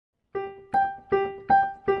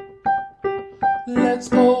Let's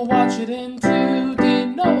go watch it in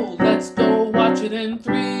 2D. No, let's go watch it in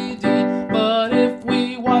 3D. But if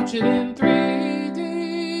we watch it in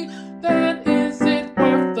 3D, then is it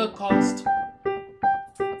worth the cost?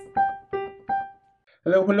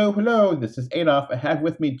 Hello, hello, hello. This is Adolf. I have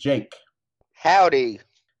with me Jake. Howdy.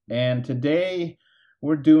 And today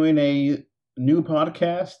we're doing a new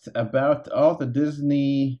podcast about all the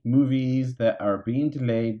Disney movies that are being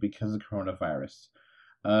delayed because of coronavirus.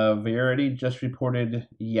 We already just reported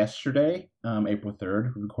yesterday, April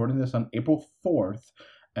 3rd. We're recording this on April 4th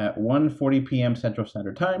at 1:40 p.m. Central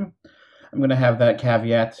Standard Time. I'm going to have that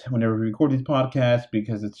caveat whenever we record these podcasts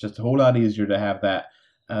because it's just a whole lot easier to have that.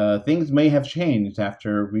 Things may have changed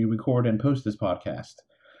after we record and post this podcast.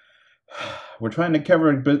 We're trying to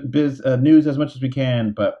cover news as much as we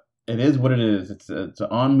can, but it is what it is. It's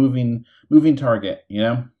an moving target, you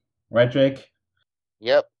know? Right, Jake?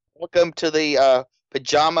 Yep. Welcome to the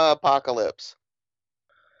pajama apocalypse.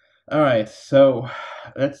 All right, so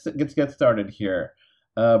let's get started here.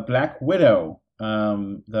 Black Widow,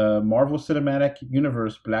 the Marvel Cinematic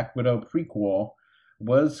Universe Black Widow prequel,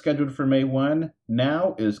 was scheduled for May 1.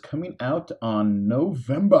 Now is coming out on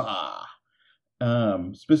November.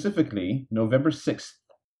 Specifically, November 6th.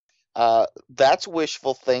 That's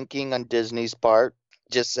wishful thinking on Disney's part.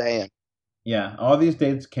 Just saying. Yeah, all these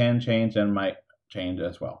dates can change and might change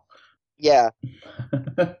as well. Yeah.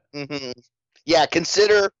 Yeah,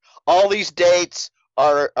 consider all these dates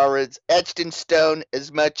are as etched in stone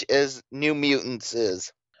as much as New Mutants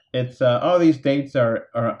is. It's all these dates are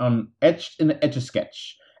etched in the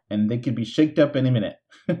Etch-a-Sketch, and they could be shaked up any minute.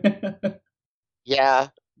 Yeah,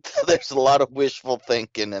 there's a lot of wishful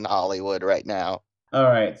thinking in Hollywood right now. All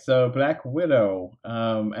right, so Black Widow,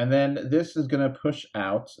 and then this is gonna push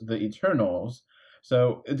out the Eternals.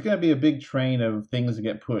 So it's gonna be a big train of things that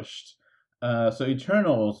get pushed. So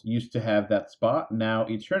Eternals used to have that spot. Now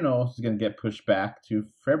Eternals is gonna get pushed back to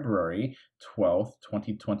February 12th,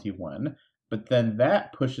 2021. But then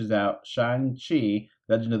that pushes out Shang-Chi,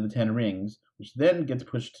 Legend of the Ten Rings, which then gets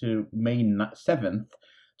pushed to May 7th,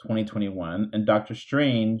 2021. And Doctor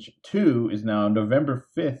Strange 2 is now November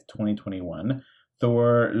 5th, 2021.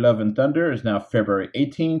 Thor Love and Thunder is now February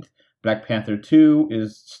 18th. Black Panther 2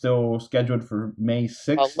 is still scheduled for May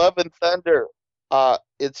 6th. Love and Thunder,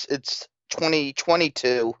 it's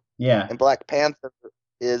 2022. Yeah. And Black Panther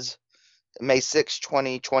is May 6th,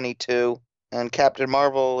 2022. And Captain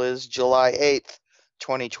Marvel is July 8th,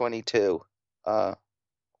 2022.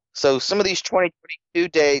 So some of these 2022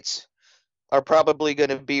 dates are probably going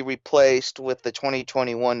to be replaced with the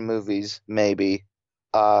 2021 movies, maybe.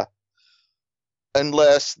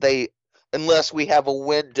 Unless we have a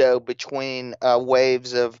window between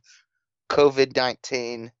waves of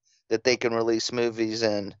COVID-19 that they can release movies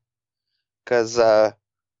in. Because the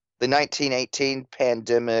 1918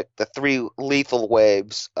 pandemic, the 3 lethal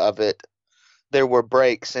waves of it, there were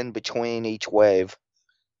breaks in between each wave.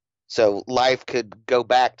 So life could go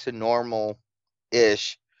back to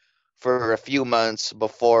normal-ish for a few months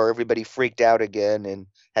before everybody freaked out again and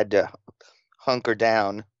had to hunker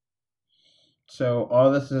down. So all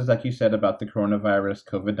this is, like you said, about the coronavirus,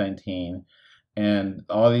 COVID-19, and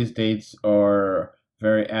all these dates are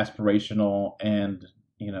very aspirational and,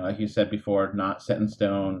 like you said before, not set in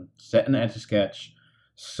stone, set in Etch-a-Sketch.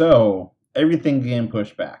 So everything getting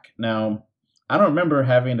pushed back. Now, I don't remember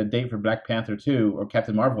having a date for Black Panther 2 or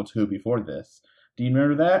Captain Marvel 2 before this. Do you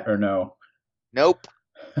remember that or no? Nope.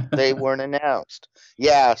 They weren't announced.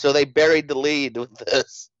 Yeah, so they buried the lead with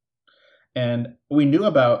this. And we knew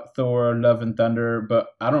about Thor, Love and Thunder, but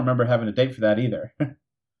I don't remember having a date for that either.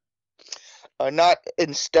 Not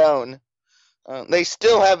in stone. They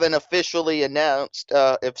still haven't officially announced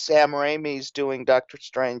if Sam Raimi's doing Doctor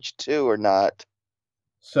Strange 2 or not.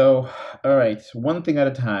 So, all right, one thing at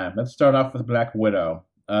a time. Let's start off with Black Widow.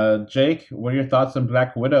 Jake, what are your thoughts on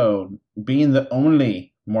Black Widow being the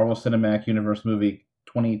only Marvel Cinematic Universe movie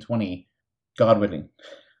 2020, God willing?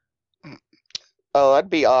 Oh,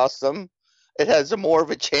 that'd be awesome. It has more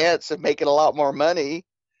of a chance of making a lot more money.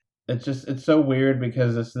 It's so weird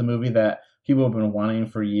because it's the movie that people have been wanting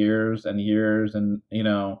for years and years, and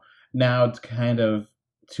now it's kind of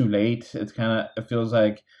too late. It feels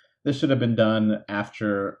like this should have been done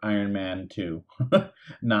after Iron Man 2,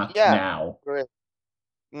 not now. Right.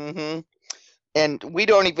 And we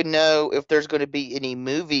don't even know if there's going to be any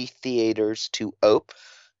movie theaters to open.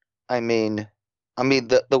 I mean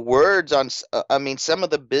the words on some of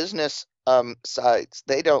the business sites,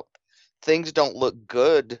 things don't look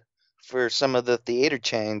good for some of the theater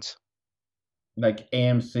chains. Like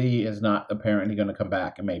AMC is not apparently going to come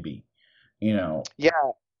back, maybe. Yeah,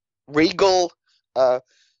 Regal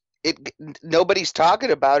nobody's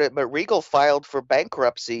talking about it, but Regal filed for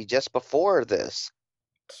bankruptcy just before this.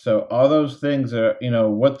 So all those things are,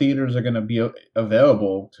 what theaters are going to be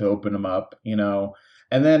available to open them up,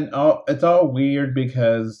 and then it's all weird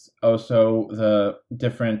because also the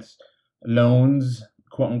different loans,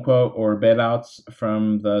 quote unquote, or bailouts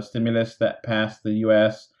from the stimulus that passed the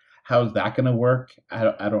U.S. How's that going to work?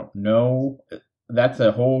 I don't know. That's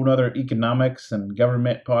a whole other economics and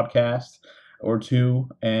government podcast or two,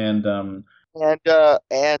 and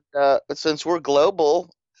And since we're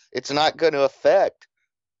global, it's not going to affect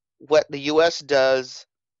what the U.S. does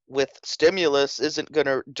with stimulus. Isn't going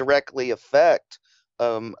to directly affect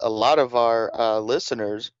a lot of our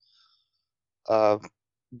listeners. Uh,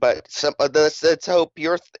 but let's hope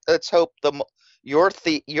your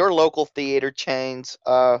local theater chains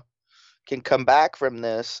can come back from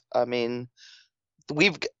this. I mean,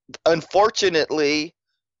 we've unfortunately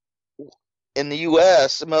in the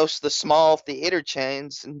U.S. most of the small theater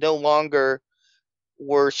chains no longer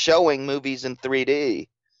were showing movies in 3D.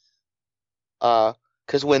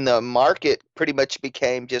 Because when the market pretty much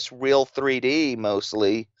became just real 3D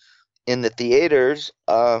mostly in the theaters,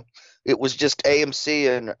 it was just AMC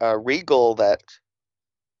and Regal that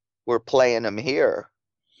were playing them here.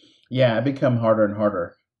 yeah, it become harder and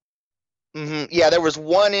harder. Yeah, there was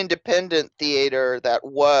one independent theater that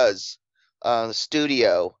was the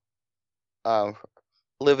studio uh,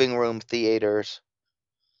 living room theaters,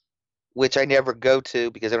 which I never go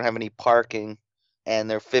to because I don't have any parking, and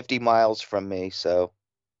they're 50 miles from me. So,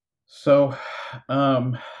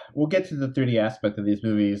 we'll get to the 3D aspect of these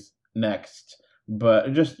movies next,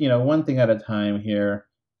 but just one thing at a time here.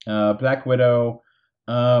 Black Widow.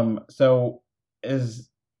 So is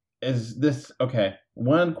this okay?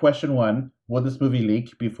 Question one: will this movie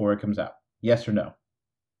leak before it comes out? Yes or no?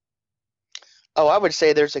 I would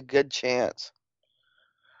say there's a good chance.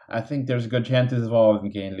 I think there's a good chance this is all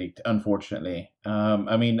getting leaked. Unfortunately,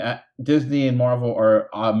 I mean, Disney and Marvel are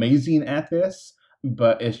amazing at this,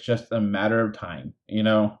 but it's just a matter of time,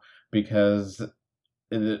 because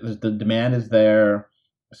the demand is there.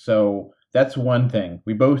 So that's one thing.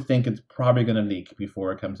 We both think it's probably going to leak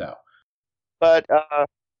before it comes out.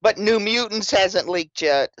 But New Mutants hasn't leaked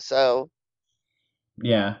yet, so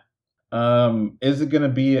Yeah. Is it going to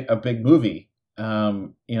be a big movie?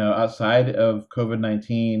 Outside of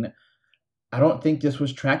COVID-19, I don't think this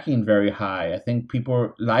was tracking very high. I think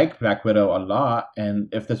people like Black Widow a lot, and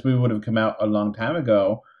if this movie would have come out a long time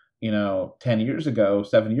ago, 10 years ago,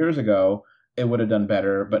 7 years ago, it would have done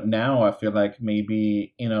better. But now I feel like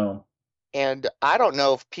maybe, and I don't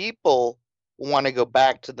know if people want to go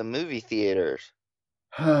back to the movie theaters.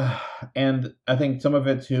 and I think some of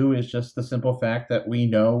it too is just the simple fact that we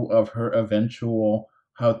know of her eventual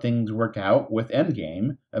how things work out with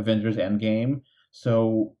Endgame, Avengers Endgame.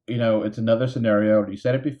 So, it's another scenario. You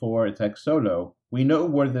said it before, it's like Solo. We know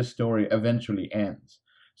where this story eventually ends.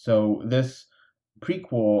 So this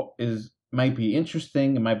prequel might be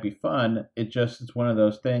interesting, it might be fun. It's one of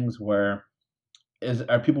those things where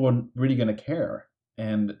are people really gonna care?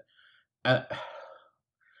 And I,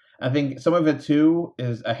 I think some of it too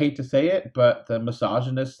is I hate to say it, but the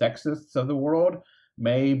misogynist, sexists of the world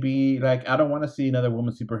may be like, I don't want to see another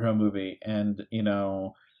woman superhero movie, and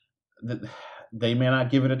they may not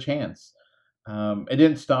give it a chance. It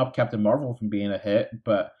didn't stop Captain Marvel from being a hit,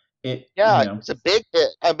 but Yeah, it's a big hit.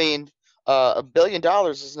 I mean, $1 billion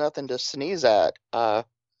is nothing to sneeze at. And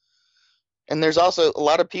there's also a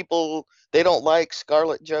lot of people they don't like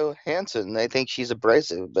Scarlett Johansson. They think she's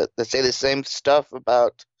abrasive, but they say the same stuff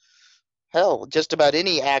about hell, just about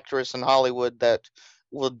any actress in Hollywood that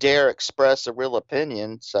will dare express a real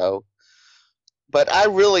opinion. So, but I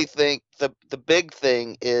really think the big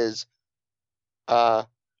thing is uh,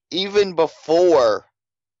 even before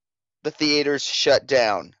the theaters shut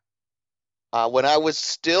down, when I was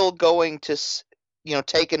still going to,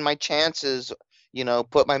 taking my chances,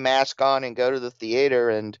 put my mask on and go to the theater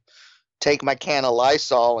and take my can of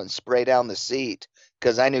Lysol and spray down the seat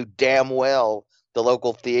because I knew damn well the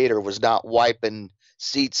local theater was not wiping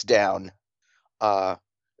seats down. Uh,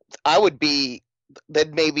 I would be,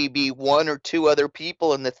 there'd maybe be one or two other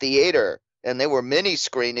people in the theater, and there were many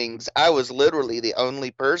screenings. I was literally the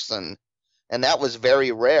only person, and that was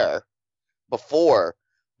very rare before.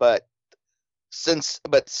 But since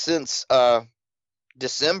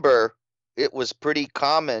December, it was pretty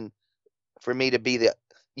common for me to be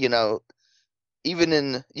you know, even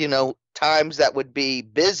in, times that would be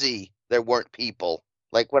busy, there weren't people.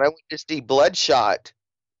 Like when I went to see Bloodshot,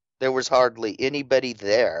 there was hardly anybody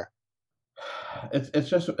there.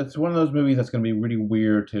 It's one of those movies that's going to be really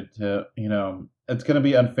weird to it's going to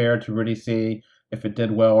be unfair to really see if it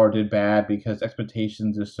did well or did bad because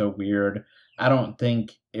expectations are so weird. I don't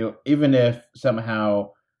think even if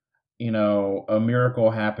somehow a miracle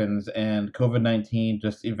happens and COVID-19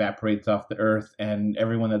 just evaporates off the earth and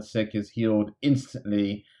everyone that's sick is healed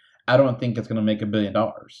instantly, I don't think it's going to make $1 billion.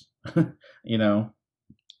 you know,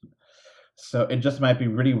 so it just might be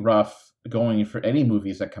really rough going for any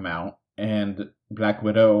movies that come out. And Black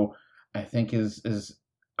Widow, I think is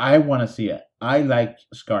I want to see it. I like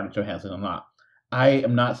Scarlett Johansson a lot. I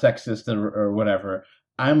am not sexist or whatever.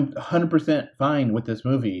 I'm 100% fine with this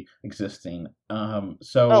movie existing. Oh,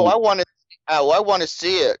 So I want to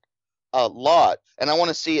see it a lot, and I want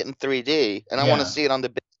to see it in 3D, and I want to yeah, see it on the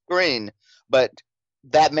big screen. But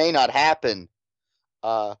that may not happen.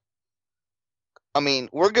 Uh, I mean,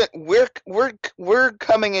 we're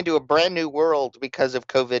coming into a brand new world because of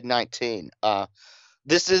COVID-19.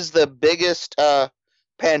 This is the biggest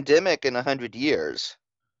pandemic in 100 years,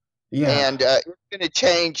 yeah, and it's going to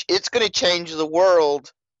change. It's going to change the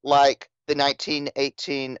world like the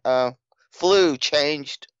 1918 flu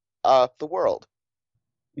changed the world.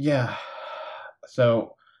 yeah.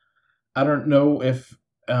 So I don't know if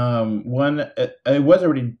it was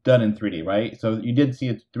already done in 3D, right? So you did see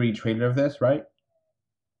a 3D trailer of this, right?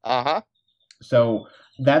 Uh-huh. So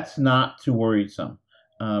that's not too worrisome.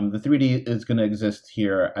 The 3D is going to exist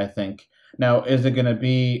here, I think. Now, is it going to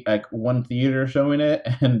be like one theater showing it,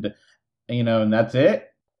 and and that's it?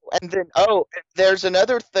 And then, there's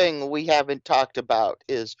another thing we haven't talked about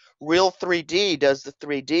is Real 3D does the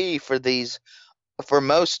 3D for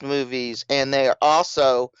most movies, and they are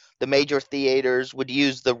also the major theaters would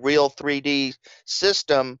use the Real 3D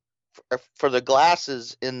system for the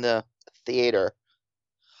glasses in the theater.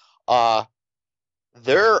 Uh,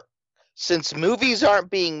 they're Since movies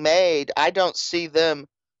aren't being made, I don't see them.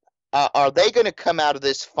 Are they going to come out of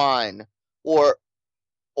this fine, or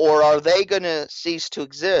are they going to cease to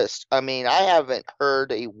exist? I mean, I haven't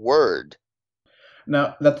heard a word.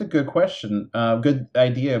 Now, that's a good question. Good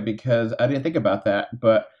idea because I didn't think about that.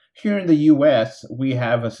 But here in the US, we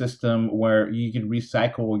have a system where you can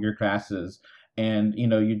recycle your glasses, and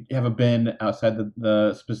you have a bin outside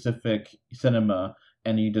the specific cinema,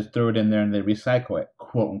 and you just throw it in there, and they recycle it,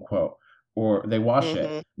 quote unquote, or they wash it.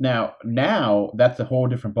 Hmm. Now that's a whole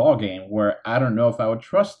different ball game where I don't know if I would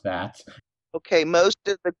trust that. Okay, most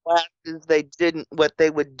of the glasses they didn't. What they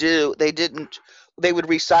would do, they didn't. They would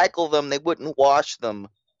recycle them. They wouldn't wash them.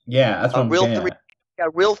 Yeah, that's what I'm Real getting three, at. yeah,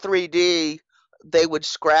 Real 3D. They would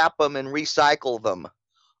scrap them and recycle them.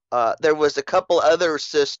 There was a couple other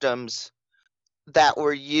systems that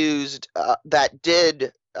were used that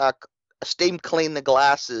did steam clean the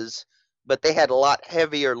glasses, but they had a lot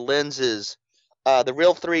heavier lenses. The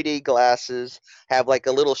Real 3D glasses have like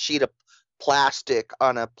a little sheet of plastic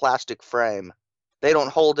on a plastic frame. They don't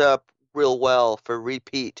hold up real well for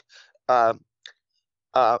repeat uh,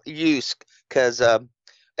 use because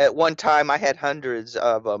at one time I had hundreds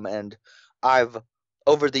of them, and I've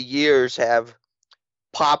over the years have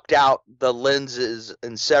popped out the lenses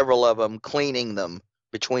in several of them, cleaning them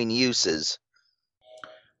between uses.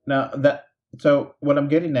 Now that so what I'm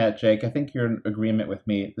getting at, Jake, I think you're in agreement with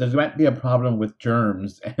me. There might be a problem with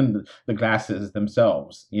germs and the glasses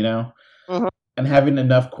themselves, Mhm. and having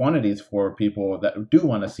enough quantities for people that do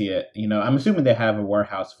want to see it. I'm assuming they have a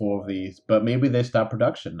warehouse full of these, but maybe they stop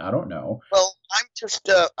production. I don't know. Well,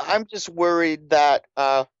 I'm just worried that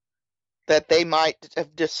they might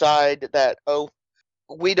have decided that,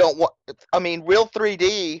 we don't want. I mean, Real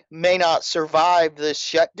 3D may not survive this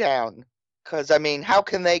shutdown because I mean, how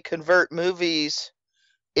can they convert movies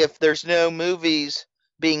if there's no movies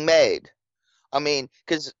being made? I mean,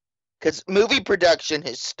 because movie production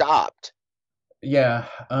has stopped. Yeah,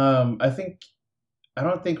 I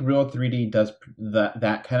don't think Real 3D does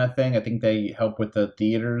that kind of thing. I think they help with the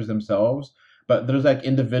theaters themselves, but there's like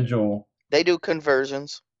individual. They do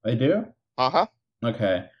conversions. They do? Uh-huh.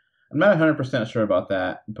 Okay. I'm not 100% sure about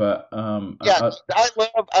that, but Yeah, I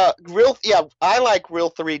love real. Yeah, I like Real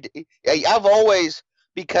 3D. I've always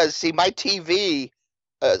because see my TV,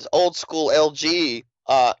 old school LG,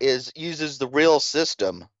 is uses the Real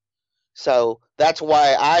system, so that's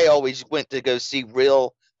why I always went to go see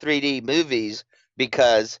Real 3D movies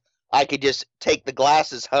because I could just take the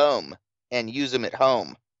glasses home and use them at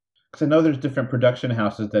home. 'cause I know there's different production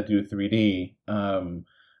houses that do 3D,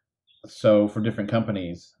 so for different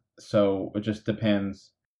companies. So it just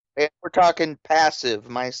depends. And we're talking passive.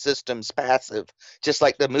 My system's passive, just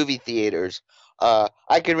like the movie theaters.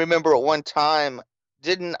 I can remember at one time,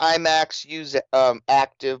 didn't IMAX use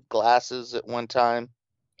active glasses at one time?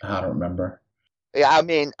 I don't remember. Yeah, I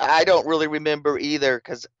mean, I don't really remember either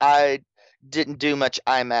because I didn't do much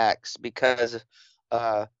IMAX because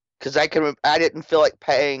I didn't feel like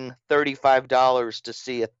paying $35 to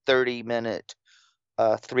see a 30-minute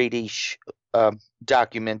 3D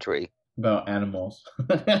documentary. About animals.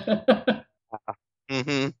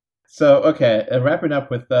 Mm-hmm. So okay, wrapping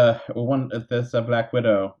up with this Black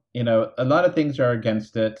Widow. A lot of things are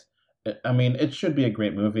against it. I mean, it should be a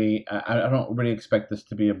great movie. I don't really expect this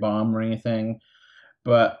to be a bomb or anything,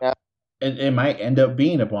 but Yeah. it might end up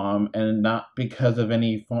being a bomb, and not because of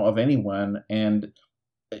any fault of anyone. And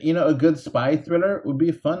a good spy thriller would be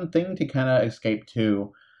a fun thing to kind of escape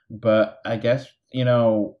to. But I guess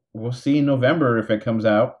we'll see in November if it comes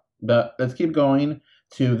out. But let's keep going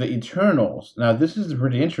to the Eternals. Now, this is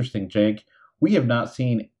really interesting, Jake. We have not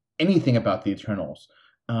seen anything about the Eternals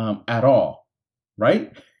at all,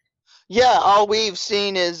 right? Yeah, all we've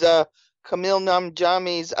seen is Camille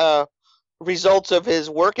Namjami's results of his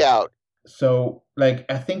workout. So, like,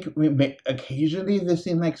 I think occasionally they've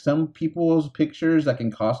seen like some people's pictures, like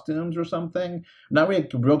in costumes or something. Not really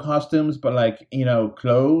real costumes, but like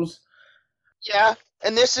clothes. Yeah,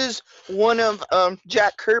 and this is one of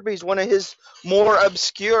Jack Kirby's one of his more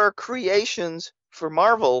obscure creations for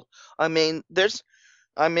Marvel. I'm like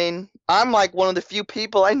one of the few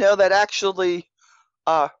people I know that actually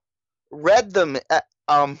read them.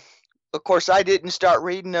 Of course, I didn't start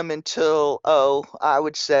reading them until, I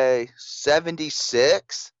would say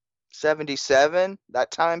 76, 77,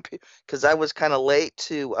 that time, because I was kind of late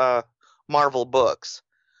to Marvel books.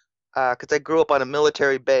 Because I grew up on a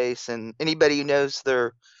military base, and anybody who knows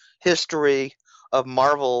their history of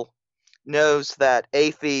Marvel knows that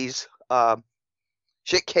AFI's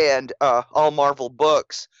shit-canned all Marvel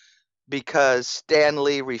books because Stan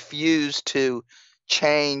Lee refused to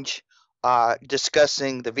change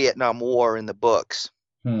discussing the Vietnam War in the books.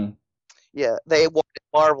 Yeah, they wanted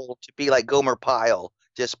Marvel to be like Gomer Pyle,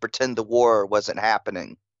 just pretend the war wasn't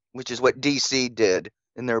happening, which is what DC did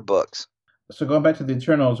in their books. So going back to the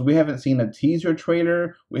Eternals, we haven't seen a teaser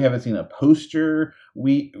trailer. We haven't seen a poster.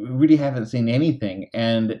 We really haven't seen anything.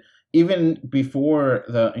 And even before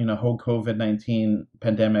the whole COVID-19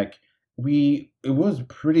 pandemic, it was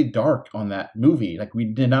pretty dark on that movie. Like, we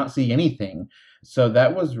did not see anything. So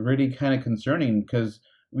that was really kind of concerning, because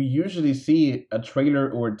we usually see a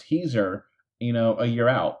trailer or a teaser, a year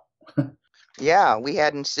out. Yeah, we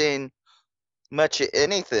hadn't seen much of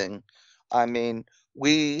anything. I mean,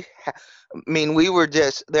 we were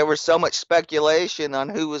just, there was so much speculation on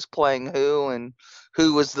who was playing who and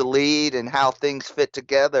who was the lead and how things fit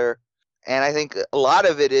together. And I think a lot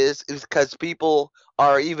of it is because people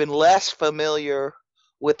are even less familiar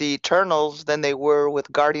with the Eternals than they were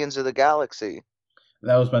with Guardians of the Galaxy.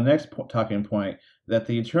 That was my next talking point, that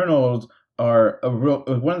the Eternals are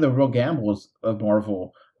one of the real gambles of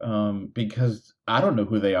Marvel, because I don't know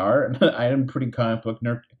who they are. I am a pretty comic book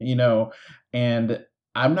nerd, and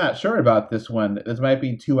I'm not sure about this one. This might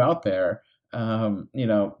be too out there.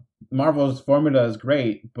 Marvel's formula is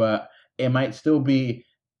great, but it might still be.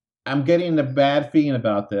 I'm getting a bad feeling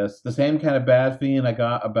about this. The same kind of bad feeling I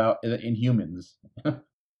got about Inhumans.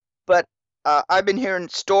 But I've been hearing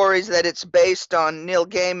stories that it's based on Neil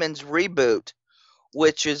Gaiman's reboot,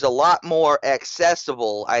 which is a lot more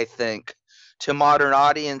accessible, I think, to modern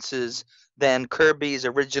audiences than Kirby's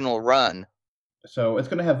original run. So it's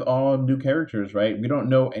going to have all new characters, right? We don't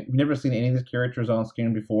know. We've never seen any of these characters on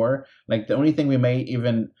screen before. Like, the only thing they may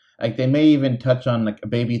even touch on, like, a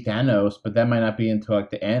baby Thanos, but that might not be until like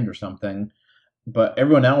the end or something. But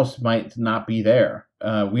everyone else might not be there.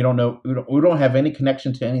 We don't know. We don't have any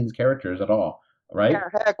connection to any of these characters at all, right? Yeah,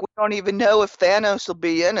 heck, we don't even know if Thanos will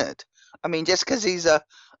be in it. I mean, just because he's an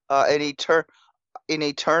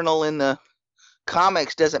Eternal in the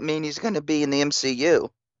comics doesn't mean he's going to be in the MCU.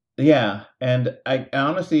 Yeah, and I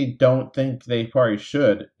honestly don't think they probably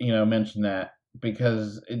should, mention that,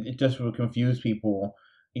 because it just would confuse people.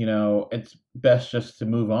 It's best just to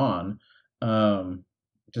move on.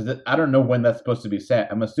 Because I don't know when that's supposed to be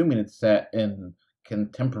set. I'm assuming it's set in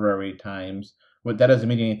contemporary times, but that doesn't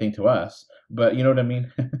mean anything to us. But you know what I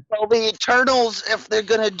mean? Well, the Eternals, if they're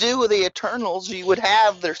going to do the Eternals, you would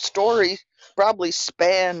have their story probably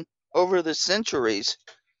span over the centuries,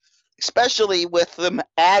 especially with them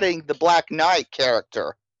adding the Black Knight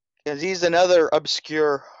character, because he's another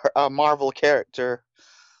obscure Marvel character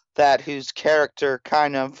whose character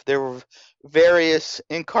there were various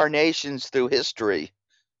incarnations through history.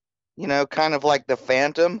 Kind of like the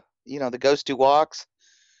Phantom, the ghost who walks.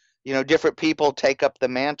 Different people take up the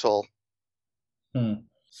mantle.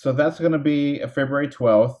 So that's going to be February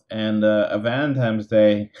 12th, and a Valentine's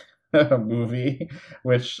Day movie,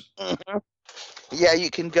 which... Yeah, you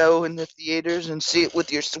can go in the theaters and see it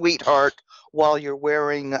with your sweetheart while you're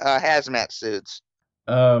wearing hazmat suits.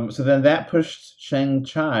 So then that pushed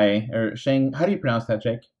Shang-Chi, or Shang, how do you pronounce that,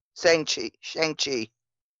 Jake? Shang-Chi.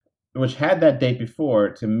 Which had that date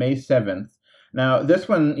before, to May 7th. Now, this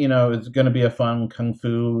one, is going to be a fun kung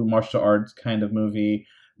fu martial arts kind of movie.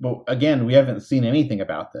 But again, we haven't seen anything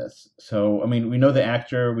about this. So, I mean, we know the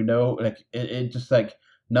actor, we know, like, it just like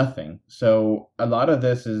nothing. So, a lot of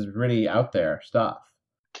this is really out there stuff.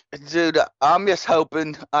 Dude, I'm just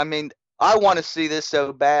hoping. I mean, I want to see this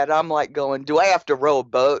so bad. I'm like going, do I have to row a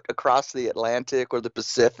boat across the Atlantic or the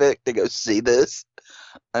Pacific to go see this?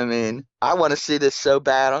 I mean, I want to see this so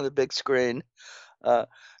bad on the big screen.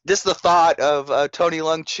 Just the thought of Tony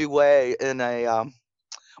Leung Chiu Wei in a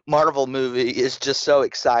Marvel movie is just so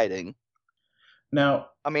exciting. Now,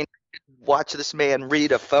 I mean, watch this man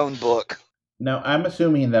read a phone book. Now, I'm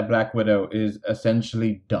assuming that Black Widow is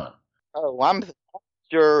essentially done. Oh, I'm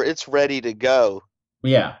sure it's ready to go.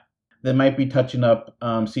 Yeah, they might be touching up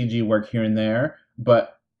CG work here and there,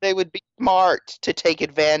 but they would be smart to take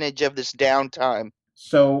advantage of this downtime.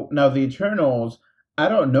 So now the Eternals, I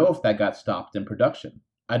don't know if that got stopped in production.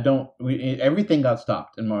 Everything got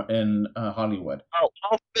stopped in Hollywood. Oh,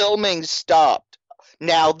 all filming stopped.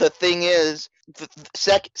 Now the thing is,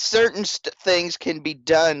 certain things can be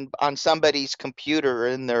done on somebody's computer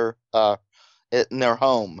in their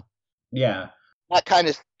home. Yeah, that kind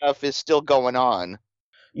of stuff is still going on.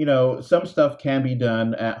 Some stuff can be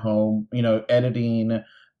done at home. Editing.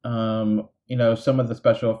 Some of the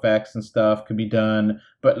special effects and stuff could be done,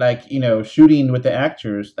 but shooting with the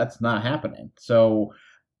actors, that's not happening. So,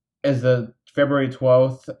 as the February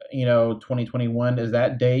 12th, 2021, is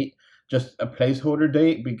that date just a placeholder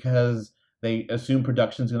date because they assume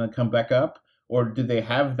production's going to come back up, or do they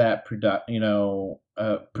have that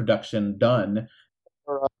production done?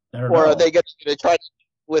 Or are they going to try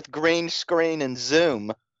with green screen and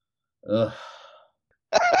Zoom? Ugh.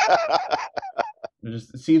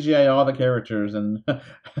 Just CGI all the characters and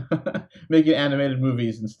making animated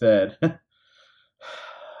movies instead.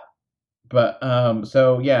 But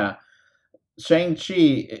so yeah,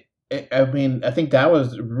 Shang-Chi. I mean, I think that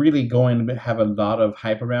was really going to have a lot of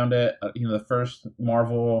hype around it. The first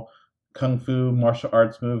Marvel kung fu martial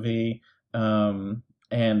arts movie, and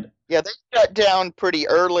yeah, they shut down pretty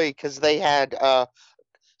early because they had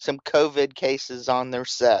some COVID cases on their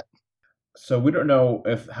set. So we don't know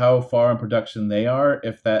how far in production they are.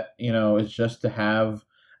 If that is just to have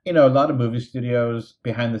a lot of movie studios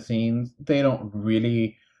behind the scenes, they don't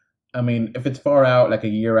really. I mean, if it's far out, like a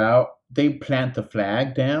year out, they plant the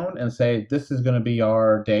flag down and say this is going to be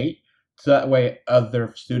our date. So that way,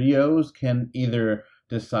 other studios can either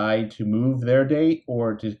decide to move their date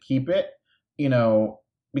or to keep it.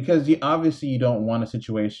 Because obviously you don't want a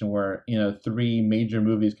situation where 3 major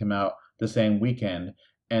movies come out the same weekend.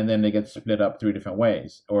 And then they get split up 3 different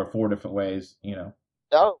ways or 4 different ways,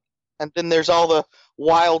 Oh, and then there's all the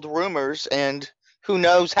wild rumors, and who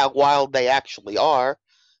knows how wild they actually are,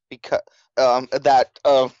 because that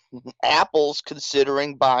Apple's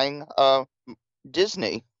considering buying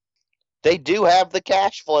Disney. They do have the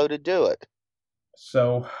cash flow to do it.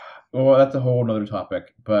 So, well, that's a whole other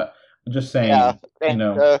topic, but I'm just saying,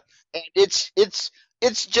 and it's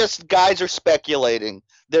just guys are speculating.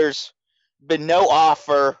 There's been no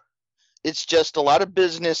offer. It's just a lot of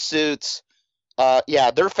business suits. They're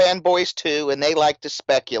fanboys too, and they like to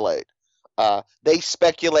speculate. They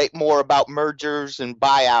speculate more about mergers and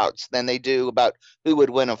buyouts than they do about who would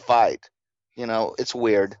win a fight. It's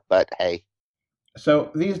weird, but hey. So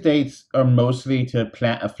these dates are mostly to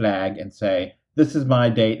plant a flag and say, this is my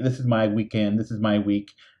date, this is my weekend, this is my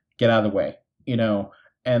week, get out of the way.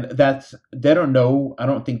 And they don't know. I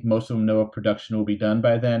don't think most of them know if production will be done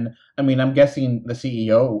by then. I mean, I'm guessing the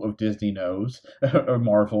CEO of Disney knows, or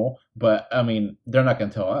Marvel, but I mean, they're not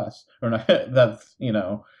going to tell us. Or not. That's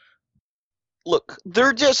Look,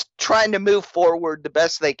 they're just trying to move forward the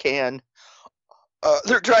best they can.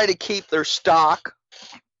 They're trying to keep their stock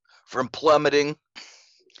from plummeting,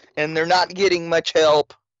 and they're not getting much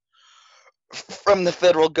help from the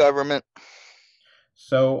federal government.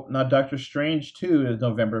 So now Doctor Strange 2 is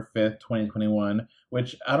November 5th, 2021,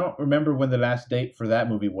 which I don't remember when the last date for that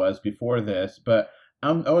movie was before this, but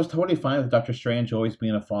I was totally fine with Doctor Strange always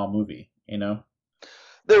being a fall movie,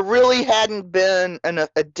 There really hadn't been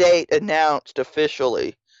a date announced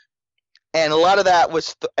officially. And a lot of that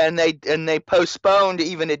was, and they postponed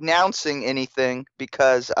even announcing anything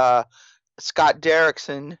because Scott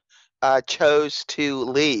Derrickson chose to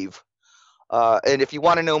leave. And if you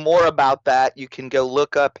want to know more about that, you can go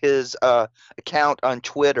look up his account on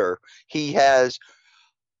Twitter. He has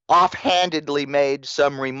offhandedly made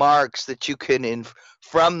some remarks that you can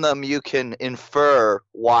from them you can infer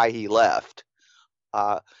why he left.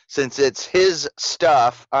 Since it's his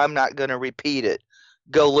stuff, I'm not going to repeat it.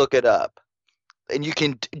 Go look it up, and you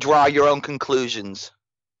can draw your own conclusions.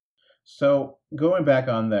 So going back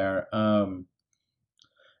on there,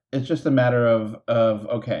 it's just a matter of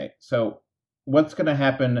okay, so what's going to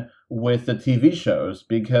happen with the TV shows?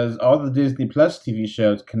 Because all the Disney Plus TV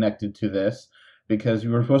shows connected to this, because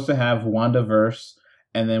we were supposed to have WandaVerse,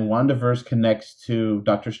 and then WandaVerse connects to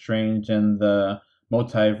Doctor Strange and the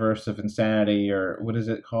Multiverse of Insanity, or what is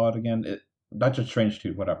it called again? Doctor Strange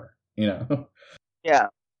 2, whatever, you know. Yeah.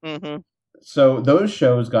 Mm-hmm. So those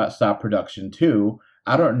shows got stopped production too.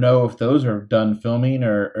 I don't know if those are done filming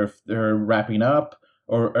or if they're wrapping up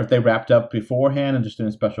or if they wrapped up beforehand and just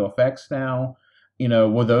doing special effects now. You know,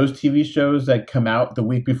 will those TV shows that come out the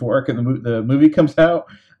week before the movie comes out?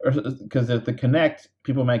 Or because if the connect,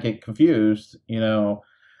 people might get confused, you know.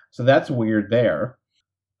 So that's weird there.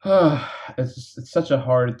 It's such a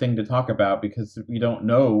hard thing to talk about because we don't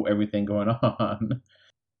know everything going on.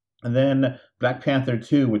 And then Black Panther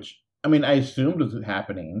 2, which I mean, I assumed was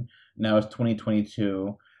happening. Now it's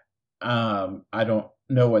 2022. I don't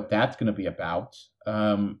know what that's going to be about.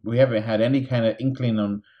 We haven't had any kind of inkling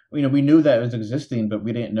on, you know, we knew that it was existing, but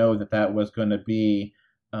we didn't know that that was going to be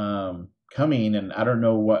coming. And I don't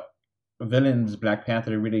know what villains Black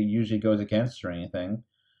Panther really usually goes against or anything.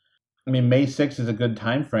 I mean, May 6th is a good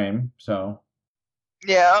time frame, so.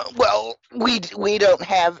 Yeah, well, we don't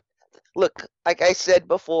have. Look, like I said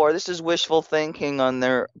before, this is wishful thinking on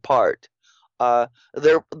their part.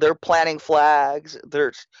 They're planting flags.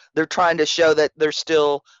 They're trying to show that they're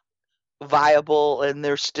still viable and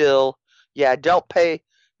they're still, yeah, don't pay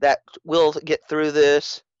that. We'll get through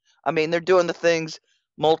this. I mean, they're doing the things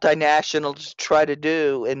multinationals try to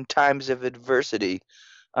do in times of adversity.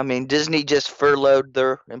 I mean, Disney just furloughed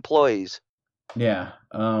their employees. Yeah.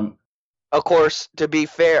 Of course, to be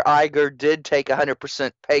fair, Iger did take a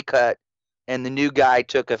 100% pay cut, and the new guy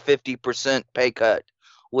took a 50% pay cut.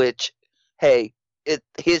 Which, hey,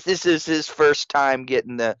 this is his first time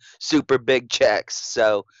getting the super big checks,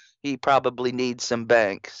 so he probably needs some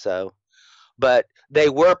bank. So, but they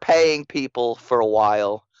were paying people for a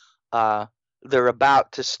while. They're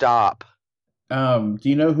about to stop. Do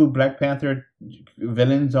you know who Black Panther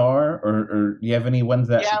villains are, or do you have any ones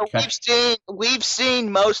that? Yeah, we've seen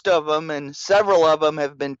most of them, and several of them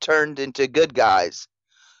have been turned into good guys.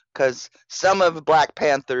 Because some of Black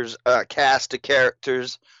Panther's cast of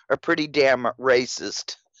characters are pretty damn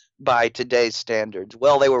racist by today's standards.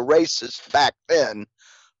 Well, they were racist back then,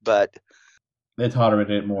 but they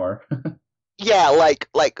tolerated it more. Yeah, like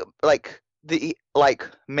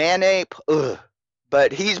Manape. Ugh.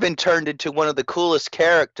 But he's been turned into one of the coolest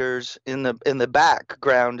characters in the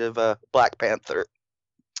background of Black Panther.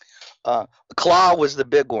 Claw was the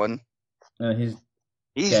big one. He's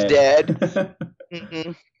dead.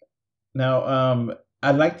 Mm-mm. Now,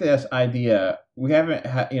 I like this idea. We haven't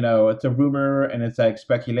had, it's a rumor and it's like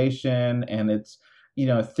speculation and it's,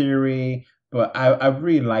 theory. But I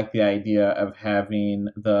really like the idea of having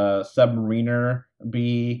the Submariner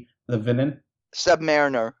be the villain.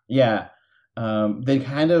 Submariner. Yeah. They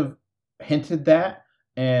kind of hinted that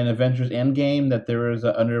in Avengers Endgame that there was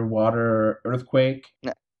an underwater earthquake.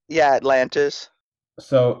 Yeah, Atlantis.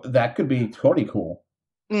 So that could be totally cool.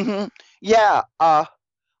 Mm-hmm. Yeah.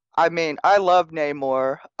 I mean, I love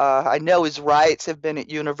Namor. I know his rights have been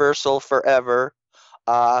at Universal forever.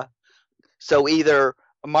 So either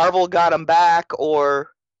Marvel got him back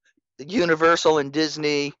or Universal and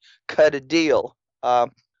Disney cut a deal.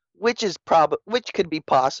 Which could be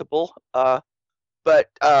possible. But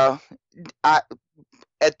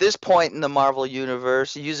at this point in the Marvel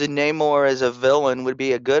universe, using Namor as a villain would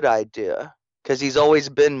be a good idea because he's always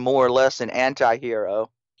been more or less an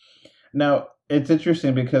anti-hero. Now, it's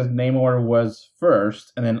interesting because Namor was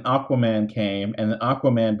first, and then Aquaman came, and then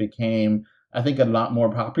Aquaman became, I think, a lot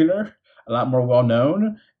more popular, a lot more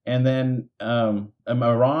well-known. And then, am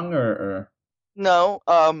I wrong or? No,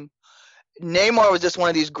 Namor was just one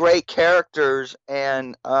of these great characters,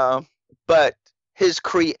 and but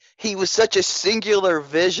he was such a singular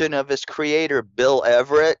vision of his creator, Bill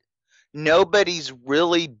Everett. Nobody's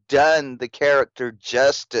really done the character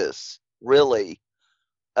justice, really,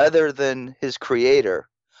 other than his creator.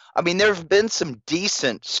 I mean, there have been some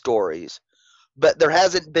decent stories, but there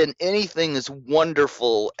hasn't been anything as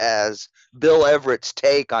wonderful as Bill Everett's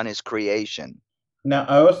take on his creation. Now,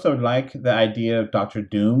 I also like the idea of Doctor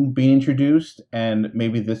Doom being introduced, and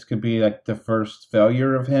maybe this could be like the first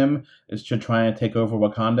failure of him, is to try and take over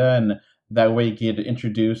Wakanda, and That way you could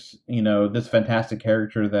introduce, this fantastic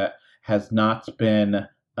character that has not been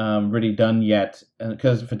really done yet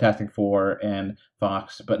because of Fantastic Four and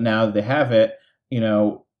Fox. But now that they have it,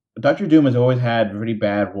 Doctor Doom has always had really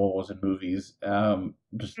bad roles in movies. Oh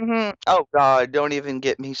God, don't even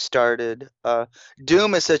get me started.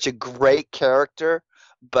 Doom is such a great character,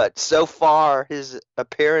 but so far his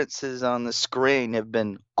appearances on the screen have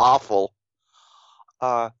been awful.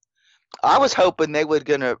 Uh, I was hoping they were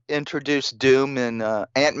gonna introduce Doom in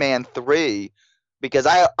Ant-Man 3 because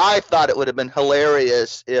I thought it would have been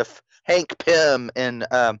hilarious if Hank Pym and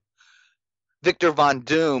Victor Von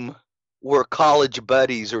Doom were college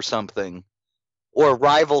buddies or something. Or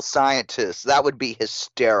rival scientists. That would be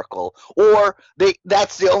hysterical. Or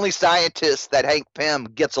that's the only scientist that Hank Pym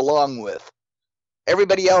gets along with.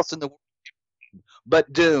 Everybody else in the world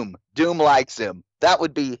but Doom. Doom likes him. That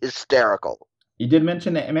would be hysterical. You did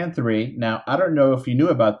mention Ant-Man 3. Now, I don't know if you knew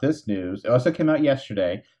about this news. It also came out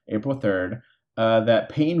yesterday, April 3rd, that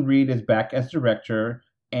Peyton Reed is back as director,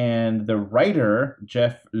 and the writer,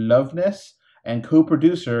 Jeff Loveness, and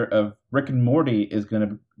co-producer of Rick and Morty is going to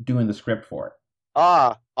be doing the script for it.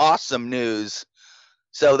 Ah, awesome news.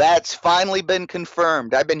 So that's finally been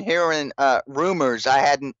confirmed. I've been hearing rumors.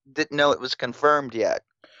 I didn't know it was confirmed yet.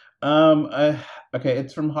 Okay,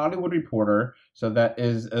 it's from Hollywood Reporter, so that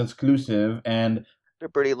is exclusive, and they're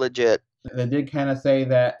pretty legit. They did kind of say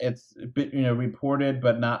that it's reported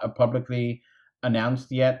but not publicly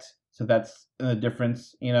announced yet, so that's the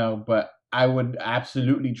difference, but I would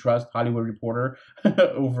absolutely trust Hollywood Reporter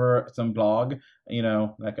over some blog,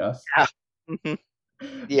 like us.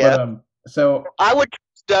 Yeah. But, so I would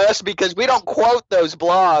trust us because we don't quote those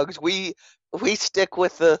blogs. We stick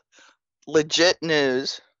with the legit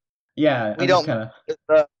news. Yeah, we don't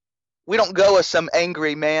go with some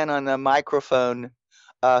angry man on a microphone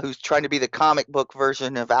who's trying to be the comic book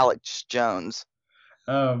version of Alex Jones.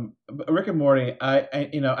 Rick and Morty,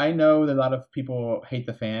 I know that a lot of people hate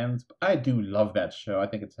the fans, but I do love that show. I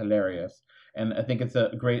think it's hilarious, and I think it's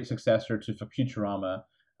a great successor to Futurama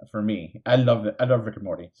for me. I love it. I love Rick and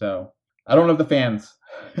Morty, so I don't love the fans,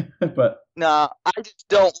 but no, I just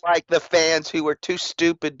don't like the fans who were too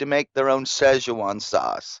stupid to make their own Szechuan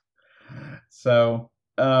sauce. So,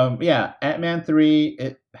 yeah, Ant-Man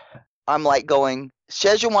 3. I'm like going,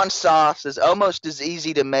 Szechuan sauce is almost as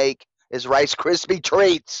easy to make as Rice Krispie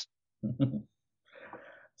treats.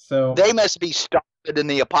 So they must be starving in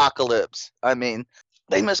the apocalypse. I mean,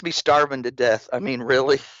 they must be starving to death. I mean,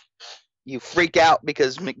 really? You freak out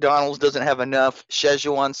because McDonald's doesn't have enough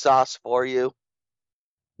Szechuan sauce for you?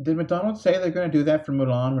 Did McDonald's say they're going to do that for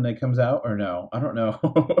Mulan when it comes out, or no? I don't know.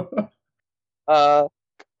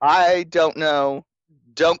 I don't know.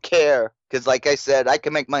 Don't care. Because like I said, I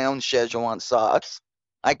can make my own Szechuan sauce.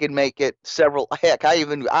 I can make it several. Heck, I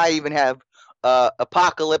even have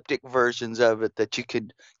apocalyptic versions of it that you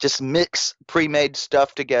could just mix pre-made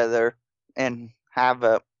stuff together and have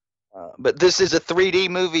a. But this is a 3D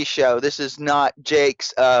movie show. This is not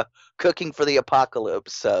Jake's cooking for the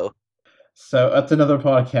apocalypse. So that's another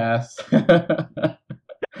podcast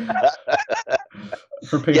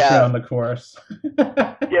for Patreon, yeah. Of course.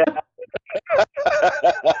 Yeah.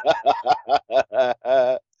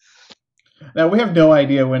 Now, we have no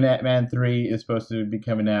idea when Ant-Man 3 is supposed to be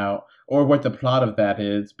coming out or what the plot of that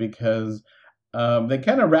is because they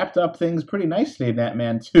kind of wrapped up things pretty nicely in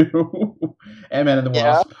Ant-Man 2, Ant-Man and the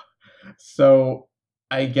Wasp. So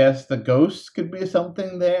I guess the ghost could be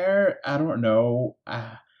something there. I don't know.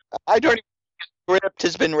 I don't even think the script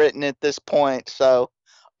has been written at this point, so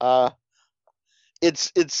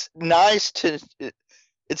it's nice to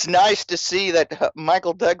see that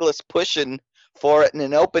Michael Douglas pushing for it and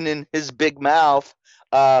then opening his big mouth,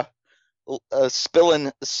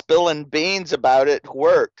 spilling beans about it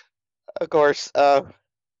worked. Of course,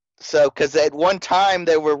 so because at one time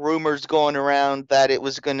there were rumors going around that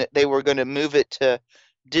they were gonna move it to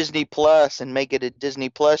Disney Plus and make it a Disney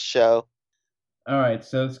Plus show. All right,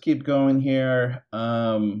 so let's keep going here.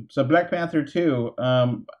 So Black Panther 2,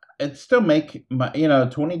 it still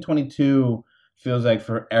 2022 feels like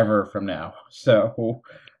forever from now. So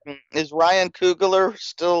is Ryan Coogler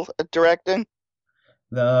still directing?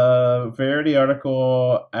 The Verity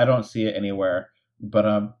article, I don't see it anywhere.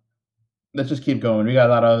 But let's just keep going. We got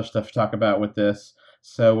a lot of other stuff to talk about with this.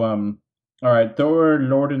 So all right, Thor,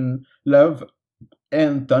 Love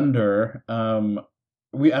and Thunder. I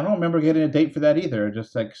don't remember getting a date for that either.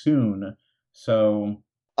 Just like soon. So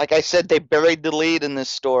like I said, they buried the lead in this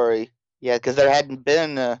story. Yeah, because there hadn't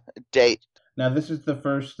been a date. Now this is the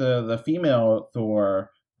first the female Thor.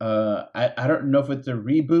 I don't know if it's a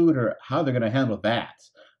reboot or how they're going to handle that.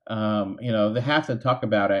 They have to talk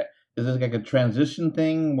about it. is this like a transition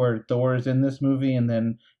thing where Thor is in this movie and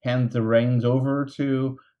then hands the reins over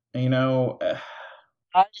to, you know,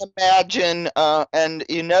 I imagine, and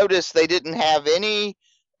you notice they didn't have any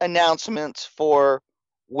announcements for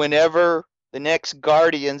whenever the next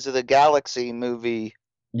Guardians of the Galaxy movie.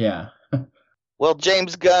 yeah. Well,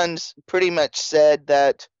 James Gunn's pretty much said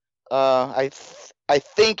that. I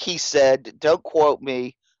think he said, don't quote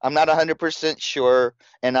me. I'm not 100% sure,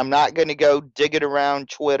 and I'm not going to go digging around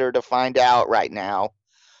Twitter to find out right now.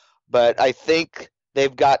 But I think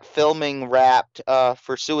they've got filming wrapped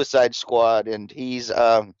for Suicide Squad, and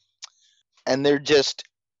and they're just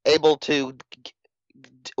able to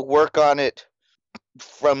work on it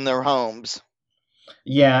from their homes.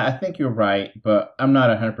 Yeah, I think you're right, but I'm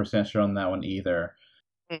not 100% sure on that one either.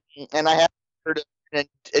 And I haven't heard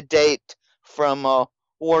a date from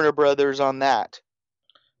Warner Brothers on that.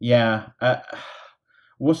 Yeah,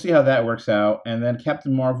 we'll see how that works out. And then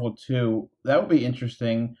Captain Marvel 2, that would be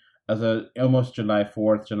interesting as a almost July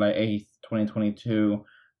 4th, July 8th, 2022.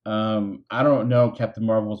 I don't know Captain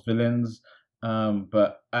Marvel's villains,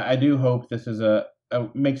 but I do hope this is a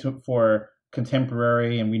makes it for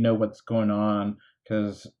contemporary and we know what's going on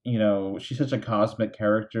because, you know, she's such a cosmic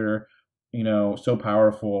character, you know, so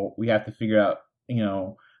powerful. We have to figure out, you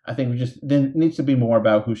know, I think we just there needs to be more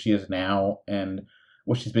about who she is now and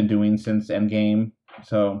what she's been doing since Endgame.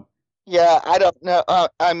 So Yeah, I don't know.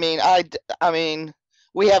 I mean,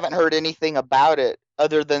 we haven't heard anything about it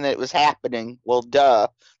other than it was happening. Well, duh.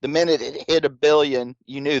 The minute it hit 1 billion,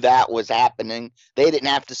 you knew that was happening. They didn't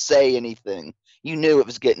have to say anything. You knew it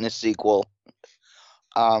was getting a sequel.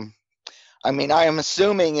 I mean, I am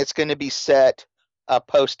assuming it's going to be set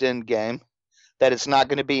post Endgame, that it's not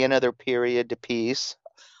going to be another period to piece,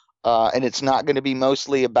 and it's not going to be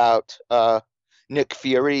mostly about Nick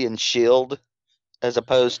Fury and Shield, as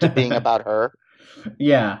opposed to being about her.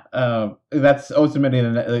 yeah, that's ultimately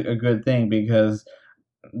a good thing because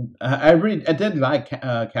I did like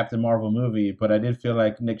Captain Marvel movie, but I did feel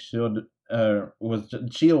like Shield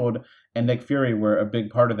and Nick Fury were a big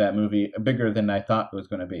part of that movie, bigger than I thought it was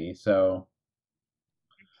going to be. So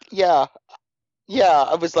Yeah, yeah,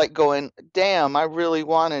 I was like going, damn, I really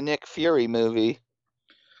want a Nick Fury movie.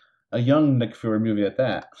 a young Nick Fury movie at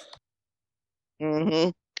that.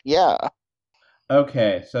 Yeah.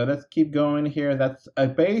 Okay, so let's keep going here. That's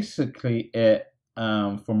basically it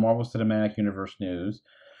for Marvel Cinematic Universe news,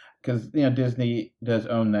 because you know Disney does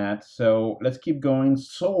own that. So let's keep going.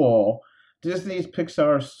 Soul, Disney's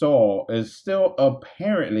Pixar Soul is still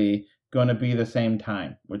apparently going to be the same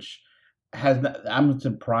time, which has not, I'm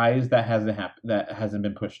surprised that hasn't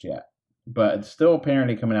been pushed yet, but it's still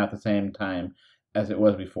apparently coming out the same time as it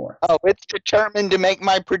was before. Oh, it's determined to make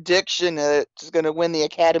my prediction that it's going to win the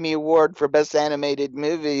Academy Award for Best Animated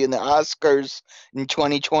Movie in the Oscars in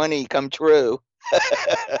 2020 come true.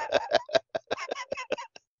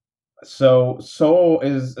 So Soul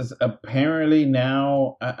is apparently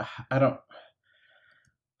now I don't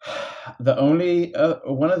the only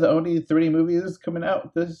one of the only 3D movies coming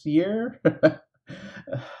out this year.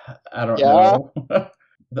 I don't know.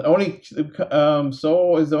 The only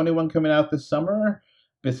Soul is the only one coming out this summer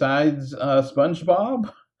besides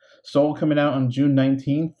SpongeBob. Soul coming out on June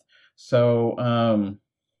 19th. So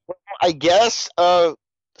I guess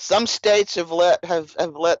some states are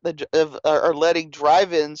letting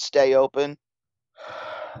drive-ins stay open.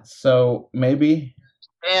 So maybe.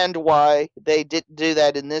 And why they didn't do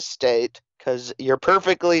that in this state, because you're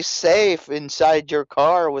perfectly safe inside your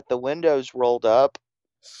car with the windows rolled up.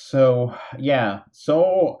 So yeah,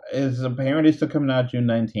 Soul is apparently still coming out June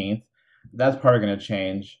 19th. That's probably going to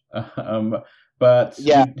change. But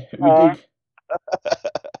yeah, we did.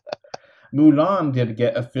 Mulan did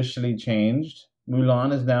get officially changed.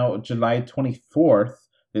 Mulan is now July 24th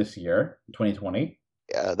this year, 2020.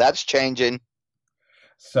 Yeah, that's changing.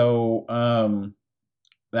 So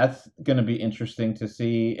that's going to be interesting to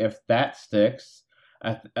see if that sticks.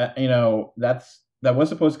 You know, that was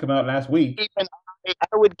supposed to come out last week.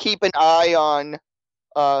 I would keep an eye on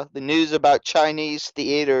the news about Chinese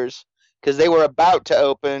theaters, because they were about to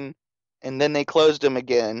open and then they closed them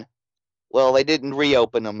again. Well, they didn't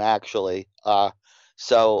reopen them, actually.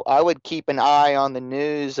 So I would keep an eye on the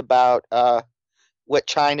news about what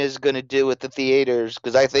China's going to do with the theaters,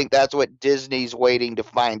 because I think that's what Disney's waiting to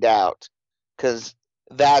find out, because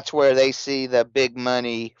that's where they see the big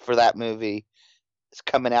money for that movie. It's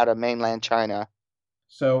coming out of mainland China.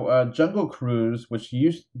 So Jungle Cruise, which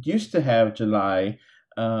used to have July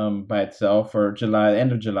by itself, or July,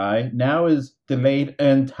 end of July, now is delayed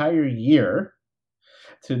an entire year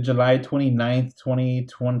to July 29th,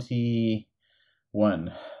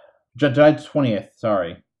 2021. July 20th,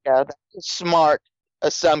 sorry. Yeah, that's a smart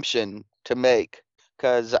assumption to make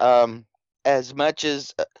because as much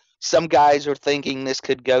as some guys are thinking this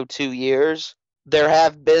could go 2 years, there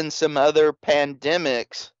have been some other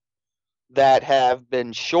pandemics that have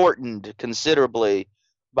been shortened considerably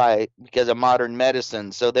by because of modern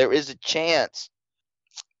medicine. So there is a chance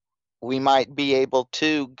we might be able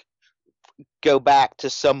to go back to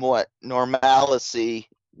somewhat normalcy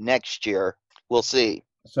next year. We'll see.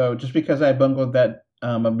 So just because I bungled that,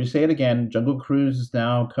 I'm going to say it again. Jungle Cruise is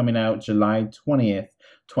now coming out July 20th,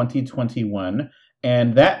 2021.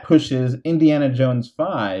 And that pushes Indiana Jones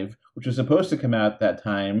 5, which was supposed to come out that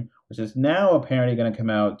time, which is now apparently going to come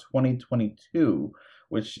out 2022,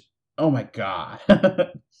 which, oh my God.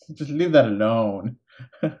 Just leave that alone.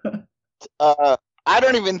 I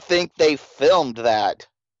don't even think they filmed that.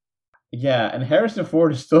 Yeah, and Harrison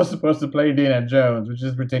Ford is still supposed to play Indiana Jones, which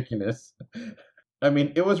is ridiculous. I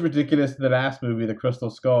mean, it was ridiculous in the last movie, The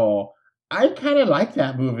Crystal Skull. I kind of like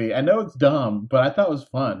that movie. I know it's dumb, but I thought it was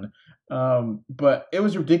fun. But it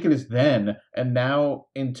was ridiculous then, and now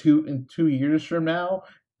in 2 years from now,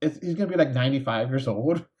 he's gonna be like 95 years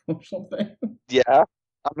old or something. Yeah.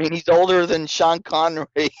 I mean, he's older than Sean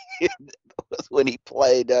Connery when he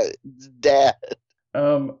played his dad.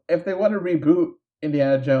 If they want to reboot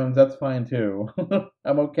Indiana Jones, that's fine too.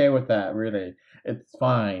 I'm okay with that. Really, it's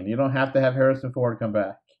fine. You don't have to have Harrison Ford come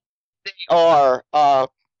back. Or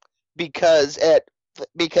because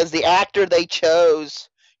the actor they chose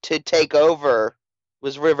to take over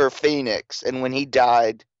was River Phoenix, and when he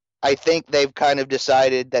died, I think they've kind of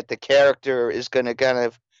decided that the character is going to kind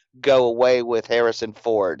of go away with Harrison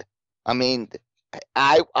Ford. I mean,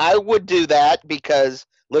 I would do that because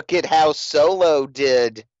look at how Solo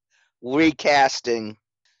did recasting.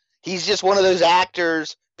 He's just one of those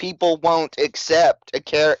actors people won't accept a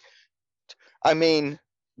character. I mean,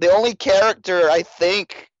 the only character I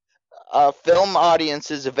think film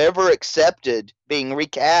audiences have ever accepted being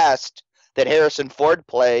recast that Harrison Ford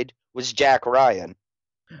played was Jack Ryan.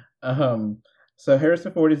 Um, so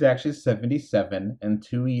Harrison Ford is actually 77. In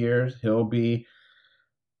 2 years, he'll be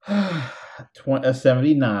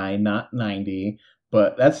 79, not 90.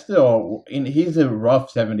 But that's still, he's a rough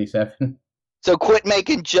 77. So quit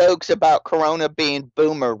making jokes about Corona being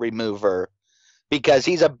boomer remover because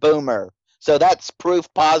he's a boomer. So that's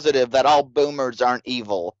proof positive that all boomers aren't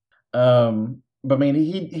evil. But I mean,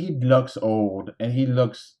 he looks old and he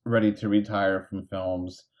looks ready to retire from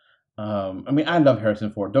films. I mean, I love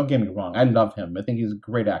Harrison Ford. Don't get me wrong. I love him. I think he's a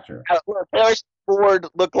great actor. Harrison Ford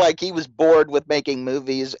looked like he was bored with making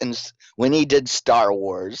movies and when he did Star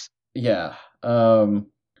Wars. Yeah.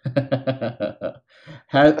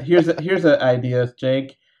 Here's an idea,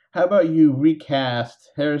 Jake. How about you recast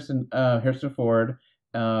Harrison Ford,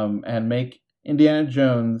 and make Indiana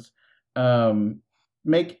Jones,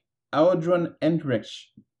 make Aldrin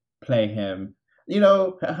Endrich play him.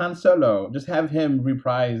 Han Solo. Just have him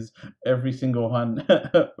reprise every single Han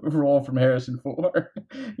role from Harrison Ford.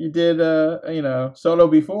 He did, Solo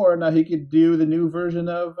before. Now he could do the new version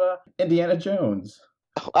of Indiana Jones.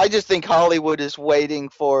 I just think Hollywood is waiting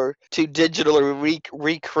to digitally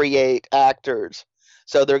recreate actors.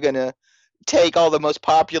 So they're going to take all the most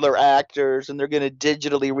popular actors and they're going to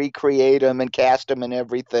digitally recreate them and cast them and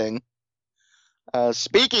everything.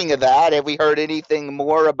 Speaking of that, have we heard anything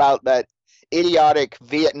more about that idiotic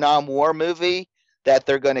Vietnam War movie that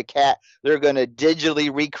they're going to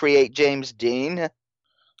digitally recreate James Dean?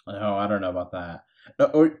 Oh, I don't know about that.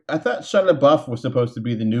 Or I thought Shia LaBeouf was supposed to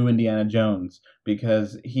be the new Indiana Jones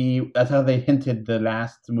because that's how they hinted the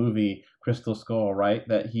last movie, Crystal Skull, right?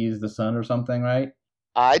 That he's the son or something, right?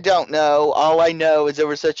 I don't know. All I know is there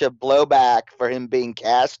was such a blowback for him being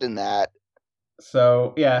cast in that.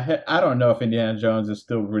 So, yeah, I don't know if Indiana Jones is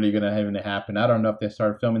still really going to happen. I don't know if they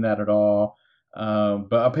started filming that at all.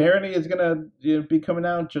 But apparently it's going to be coming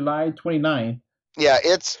out July 29th. Yeah,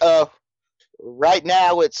 it's right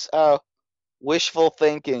now it's wishful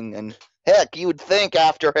thinking, and heck, you would think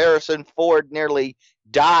after Harrison Ford nearly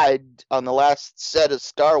died on the last set of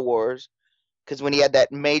Star Wars, because when he had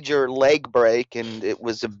that major leg break and it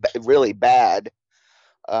was really bad,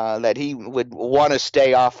 that he would want to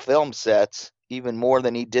stay off film sets even more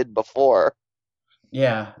than he did before.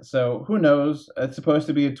 Yeah, so who knows? It's supposed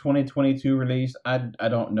to be a 2022 release. I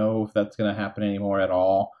don't know if that's going to happen anymore at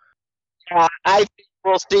all. I think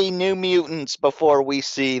we'll see New Mutants before we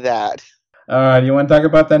see that. Do you want to talk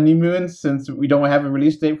about that New Mutants since we don't have a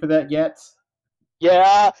release date for that yet?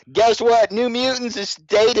 Yeah, guess what? New Mutants'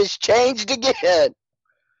 date has changed again.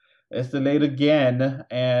 It's delayed again,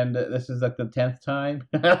 and this is like the 10th time.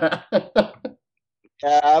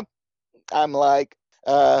 Yeah, I'm like,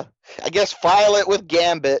 I guess file it with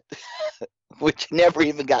Gambit, which never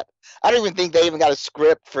even got. I don't even think they even got a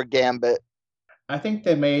script for Gambit. I think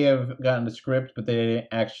they may have gotten the script, but they didn't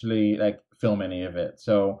actually like film any of it.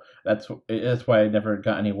 So that's why it never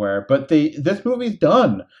got anywhere. But this movie's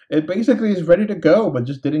done. It basically is ready to go, but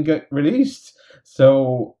just didn't get released.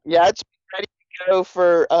 So Yeah, it's been ready to go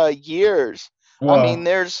for years. I mean, well,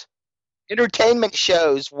 there's entertainment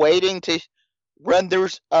shows waiting to run their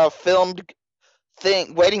filmed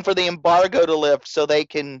thing, waiting for the embargo to lift so they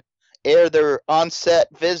can air their on-set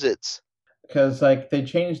visits. because like they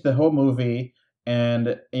changed the whole movie,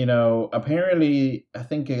 and apparently I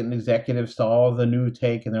think an executive saw the new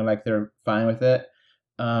take and they're fine with it.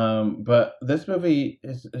 But this movie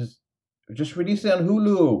is just release it on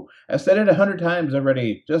Hulu. I've said it 100 times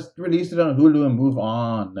already. Just release it on Hulu and move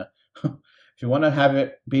on. If you want to have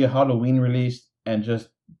it be a Halloween release, and just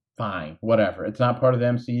fine, whatever. It's not part of the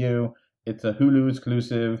MCU. It's a Hulu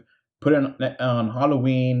exclusive. Put it on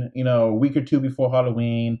Halloween, a week or two before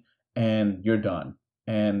Halloween, and you're done.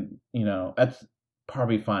 And that's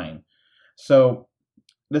probably fine. So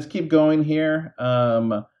let's keep going here.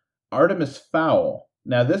 Artemis Fowl.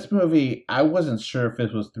 Now, this movie, I wasn't sure if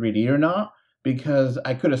it was 3D or not, because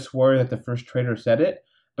I could have swore that the first trailer said it,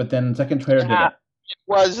 but then the second trailer Yeah, didn't. it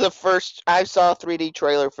was the first. I saw a 3D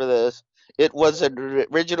trailer for this. It was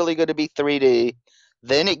originally going to be 3D.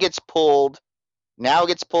 Then it gets pulled. Now it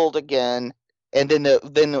gets pulled again. And then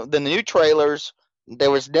the new trailers, there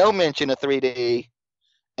was no mention of 3D.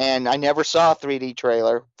 And I never saw a 3D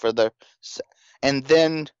trailer for the. And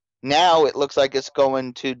then now it looks like it's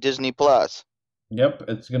going to Disney Plus. Yep,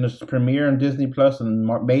 it's going to premiere on Disney Plus on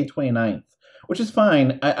May 29th, which is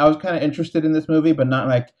fine. I was kind of interested in this movie, but not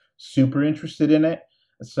like super interested in it.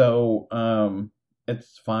 So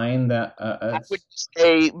it's fine that I would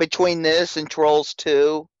say between this and Trolls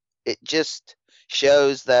 2, it just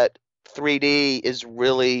shows that 3D is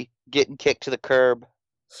really getting kicked to the curb.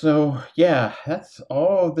 So yeah, that's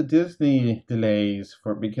all the Disney delays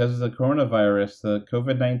because of the coronavirus, the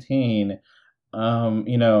COVID-19.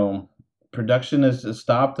 Production is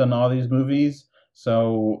stopped on all these movies,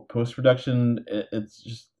 so post-production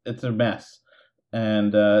it's a mess,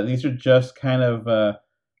 and these are just kind of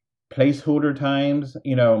placeholder times,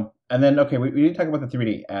 And then okay, we need to talk about the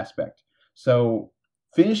 3D aspect. So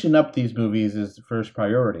finishing up these movies is the first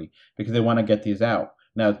priority because they want to get these out.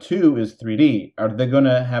 Now, 2 is 3D. Are they going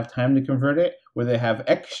to have time to convert it? Will they have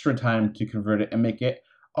extra time to convert it and make it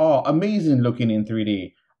amazing looking in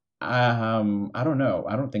 3D? I don't know.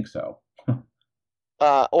 I don't think so.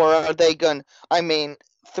 Or are they going? I mean,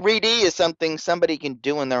 3D is something somebody can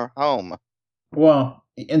do in their home. Well,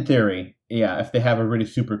 in theory, yeah, if they have a really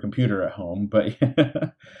super computer at home, but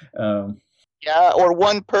Yeah, or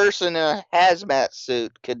one person in a hazmat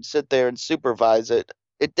suit could sit there and supervise it.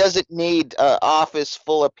 It doesn't need an office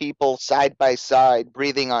full of people side by side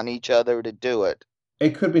breathing on each other to do it.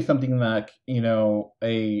 it could be something like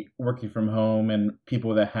a working from home and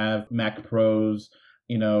people that have Mac Pros,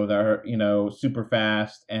 that are super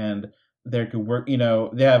fast and they could work.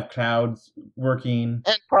 They have clouds working.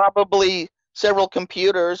 And probably several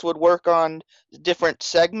computers would work on different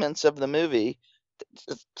segments of the movie.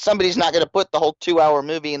 Somebody's not going to put the whole 2-hour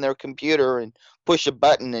movie in their computer and push a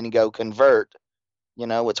button and go convert.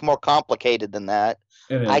 It's more complicated than that.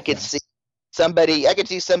 It is. I could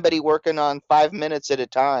see somebody working on 5 minutes at a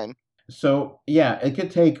time. So yeah, it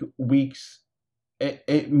could take weeks.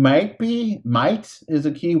 It might is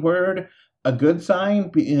a key word, a good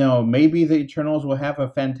sign. Maybe the Eternals will have a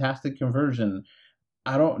fantastic conversion.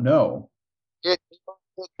 I don't know. It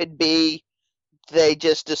could be they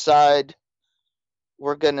just decide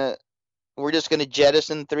we're just gonna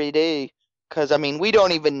jettison 3D, because I mean we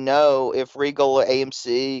don't even know if Regal or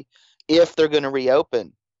AMC, if they're gonna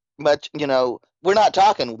reopen. But we're not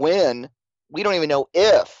talking when. We don't even know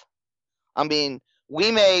if. I mean,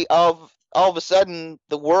 we may all of a sudden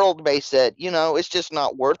the world may said, it's just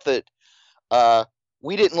not worth it.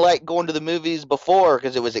 We didn't like going to the movies before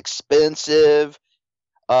because it was expensive.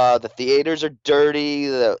 The theaters are dirty.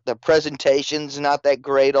 The presentation's not that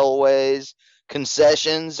great always.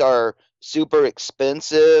 Concessions are super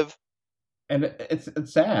expensive. And it's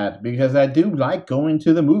sad because I do like going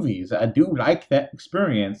to the movies. I do like that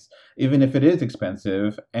experience, even if it is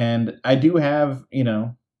expensive. And I do have, In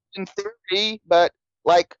theory, but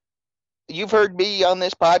like you've heard me on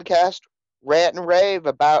this podcast rant and rave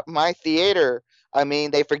about my theater. I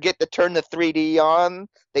mean, they forget to turn the 3D on.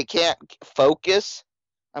 They can't focus.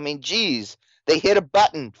 I mean, geez, they hit a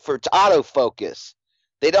button for its autofocus.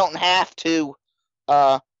 They don't have to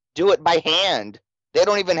do it by hand. They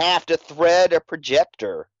don't even have to thread a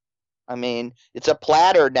projector. I mean, it's a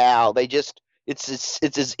platter now. It's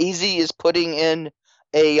as easy as putting in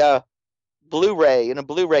a Blu-ray in a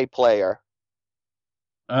Blu-ray player.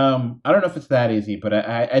 I don't know if it's that easy, but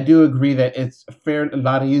I do agree that it's a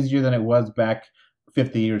lot easier than it was back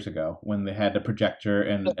 50 years ago when they had the projector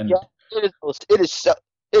and Yeah, it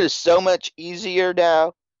is so much easier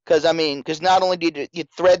now. Because not only do you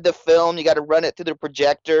thread the film, you got to run it through the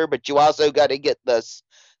projector, but you also got to get there's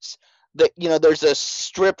a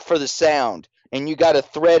strip for the sound, and you got to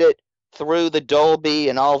thread it through the Dolby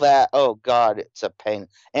and all that. Oh God, it's a pain.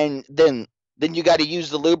 And then you got to use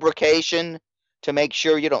the lubrication to make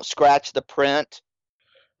sure you don't scratch the print.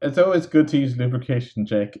 It's always good to use lubrication,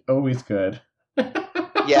 Jake. Always good.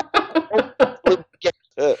 Yeah.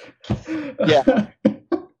 Yeah.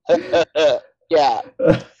 Yeah.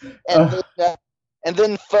 And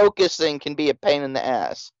then focusing can be a pain in the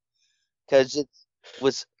ass because it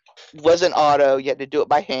wasn't auto. You had to do it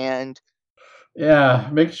by hand. Yeah,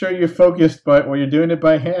 make sure you're focused, but when you're doing it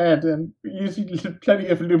by hand and using plenty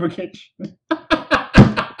of lubrication.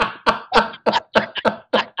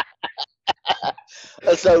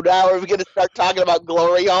 So now are we going to start talking about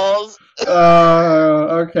glory holes?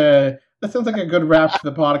 Oh, okay. That sounds like a good wrap to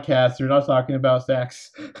the podcast. We're not talking about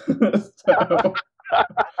sex.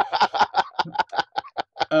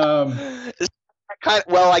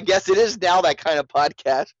 Well, I guess it is now that kind of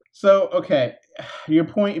podcast. So, okay. Your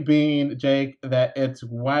point being, Jake, that it's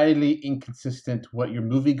widely inconsistent what your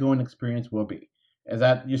movie-going experience will be. Is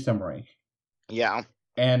that your summary? Yeah.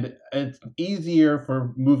 And it's easier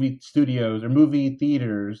for movie studios or movie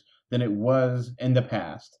theaters than it was in the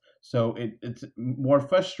past. So it's more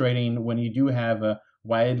frustrating when you do have a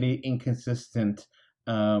widely inconsistent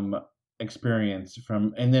experience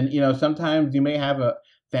and then, sometimes you may have a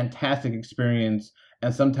fantastic experience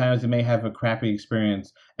and sometimes you may have a crappy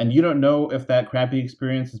experience. And you don't know if that crappy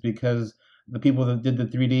experience is because the people that did the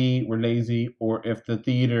 3D were lazy or if the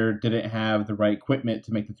theater didn't have the right equipment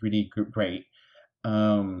to make the 3D great.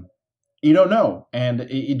 You don't know, and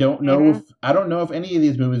you don't know if I don't know if any of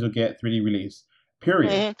these movies will get 3D release.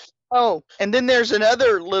 Period. Mm-hmm. Oh, and then there's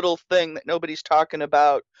another little thing that nobody's talking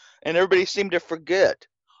about, and everybody seemed to forget.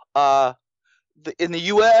 In the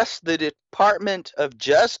U.S., the Department of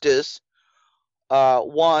Justice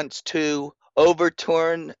wants to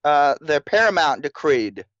overturn the Paramount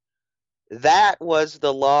decree. That was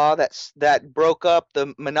the law that broke up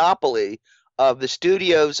the monopoly of the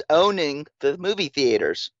studios owning the movie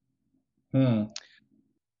theaters.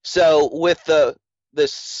 So with the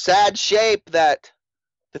sad shape that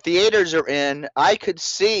the theaters are in, I could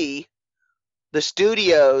see the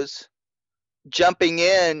studios jumping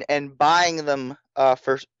in and buying them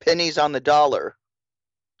for pennies on the dollar.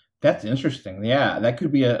 That's interesting. Yeah, that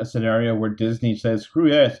could be a scenario where Disney says, "Screw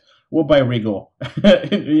this, we'll buy Regal."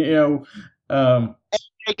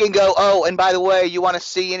 They can go, oh, and by the way, you want to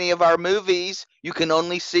see any of our movies? You can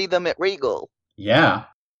only see them at Regal. Yeah.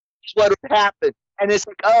 That's what would happen. And it's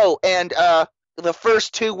like, oh, and the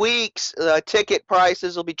first 2 weeks, ticket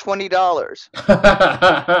prices will be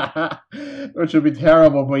 $20. Which would be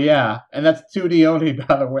terrible, but yeah. And that's 2D only,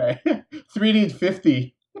 by the way. 3D is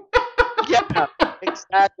 $50. Yeah,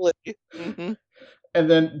 exactly. Mm-hmm. And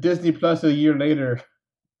then Disney Plus a year later.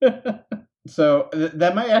 So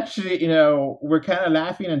that might actually, we're kind of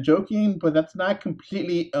laughing and joking, but that's not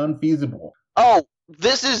completely unfeasible. Oh,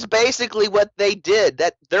 this is basically what they did.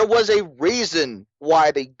 That there was a reason why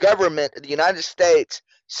the government of the United States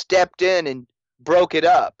stepped in and broke it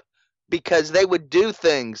up, because they would do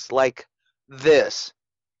things like this.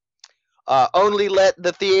 Only let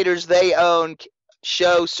the theaters they own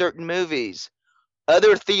show certain movies.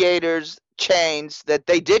 Other theaters, chains that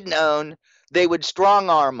they didn't own, they would strong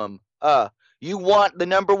arm them. You want the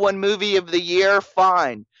 #1 movie of the year?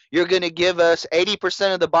 Fine. You're going to give us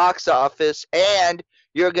 80% of the box office, and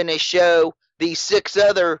you're going to show these 6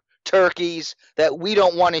 other turkeys that we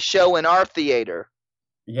don't want to show in our theater.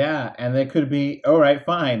 Yeah, and they could be, all right,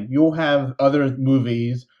 fine. You'll have other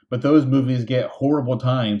movies, but those movies get horrible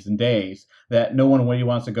times and days that no one really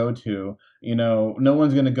wants to go to. No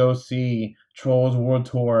one's going to go see Trolls World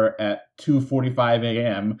Tour at 2:45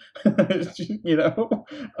 a.m.,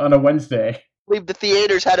 on a Wednesday. I believe the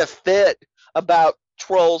theaters had a fit about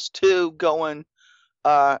Trolls 2 going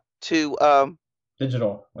to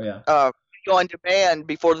digital. Yeah. Go on demand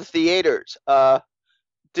before the theaters.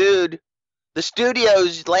 Dude, the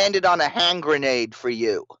studios landed on a hand grenade for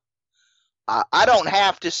you. I don't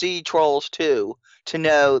have to see Trolls 2 to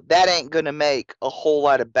know that ain't going to make a whole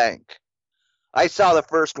lot of bank. I saw the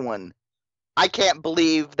first one. I can't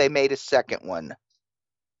believe they made a second one.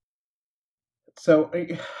 So,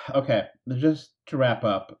 okay, just to wrap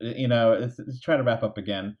up, let's try to wrap up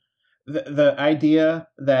again. The idea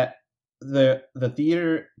that the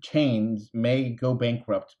theater chains may go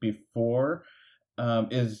bankrupt before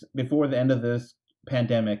the end of this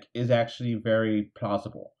pandemic is actually very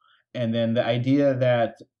plausible. And then the idea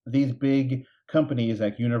that these big companies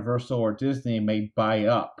like Universal or Disney may buy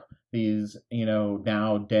up these,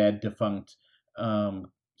 now dead, defunct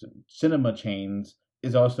um, cinema chains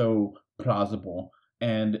is also plausible.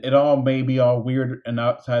 And it all may be all weird and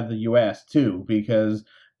outside the U.S. too, because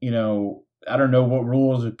I don't know what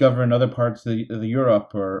rules govern other parts of the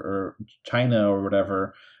Europe or China or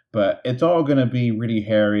whatever, but it's all going to be really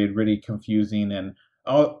hairy and really confusing. And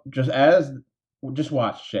I'll just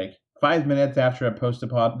watch, Jake. 5 minutes after I post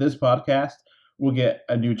this podcast, we'll get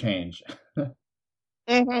a new change.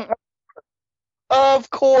 Hmm. Of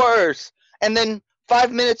course. And then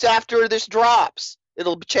 5 minutes after this drops,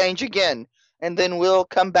 it'll change again. And then we'll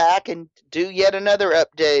come back and do yet another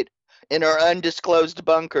update in our undisclosed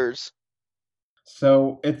bunkers.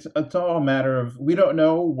 So it's all a matter of we don't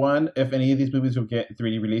know one if any of these movies will get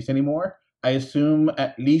 3D release anymore. I assume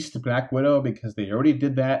at least Black Widow because they already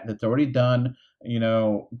did that. That's already done.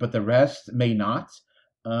 But the rest may not.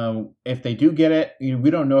 If they do get it, we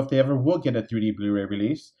don't know if they ever will get a 3D Blu-ray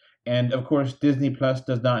release. And of course, Disney Plus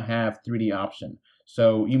does not have 3D option,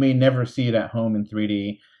 so you may never see it at home in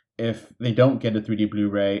 3D if they don't get a 3D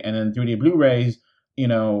Blu-ray. And then 3D Blu-rays,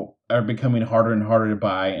 are becoming harder and harder to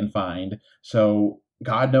buy and find. So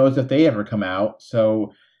God knows if they ever come out.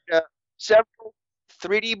 So Uh, Several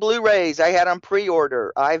 3D Blu-rays I had on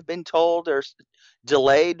pre-order. I've been told they're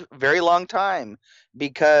delayed very long time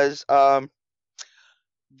because the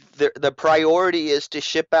priority is to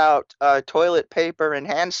ship out toilet paper and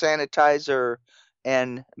hand sanitizer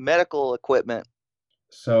and medical equipment.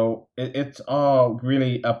 So it's all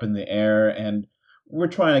really up in the air, and we're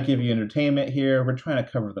trying to give you entertainment here. We're trying to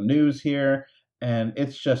cover the news here, and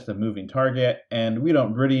it's just a moving target, and we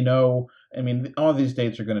don't really know. I mean, all these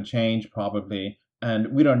dates are going to change probably, and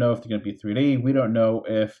we don't know if they're going to be 3D. We don't know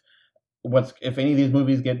if any of these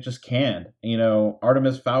movies get just canned.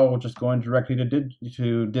 Artemis Fowl just going directly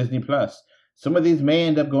to Disney Plus. Some of these may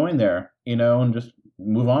end up going there, and just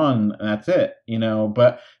move on, and that's it.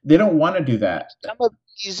 But they don't want to do that. Some of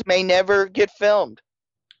these may never get filmed.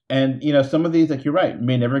 And some of these, like you're right,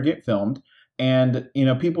 may never get filmed. And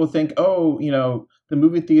people think, oh, the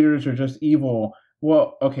movie theaters are just evil.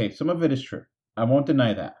 Well, okay, some of it is true. I won't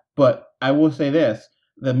deny that. But I will say this: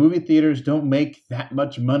 the movie theaters don't make that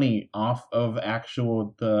much money off of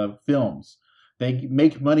actual the films. They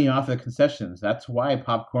make money off the concessions. That's why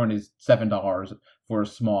popcorn is $7 for a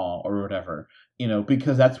small or whatever.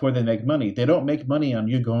 Because that's where they make money. They don't make money on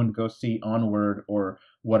you going to go see Onward or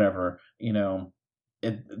whatever.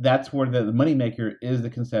 That's where the moneymaker is the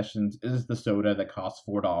concessions, is the soda that costs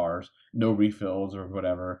 $4, no refills or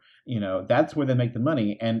whatever. That's where they make the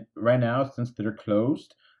money. And right now, since they're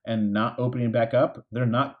closed and not opening back up, they're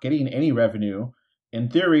not getting any revenue. In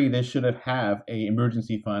theory, they should have a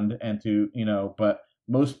emergency fund but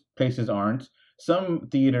most places aren't. Some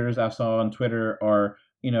theaters I saw on Twitter are,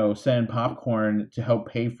 send popcorn to help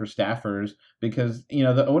pay for staffers because,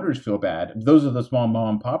 the owners feel bad. Those are the small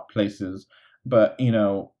mom and pop places. But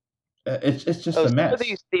it's just Oh, a some of mess.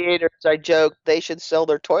 these theaters, I joke, they should sell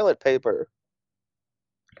their toilet paper.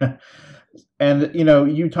 And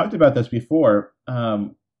you talked about this before.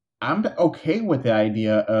 I'm okay with the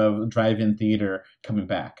idea of drive-in theater coming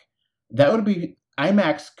back. That would be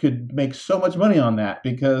IMAX could make so much money on that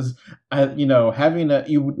because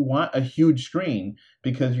you would want a huge screen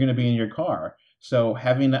because you're going to be in your car. So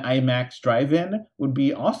having an IMAX drive-in would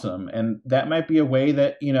be awesome, and that might be a way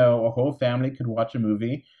that a whole family could watch a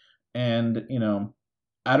movie. And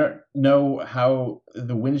I don't know how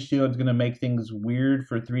the windshield is going to make things weird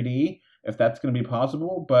for 3D if that's going to be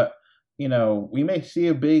possible, but we may see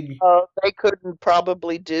a big They couldn't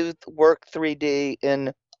probably do work 3D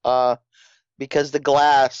in because the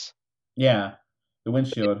glass yeah, the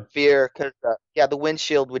windshield. fear because yeah, the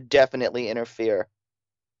windshield would definitely interfere.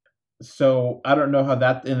 So I don't know how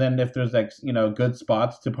that, and then if there's like good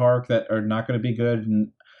spots to park that are not going to be good, and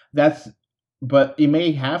that's, but you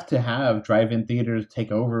may have to have drive-in theaters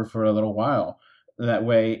take over for a little while. That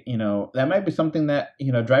way, that might be something that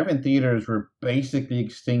drive-in theaters were basically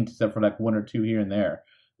extinct except for like one or two here and there.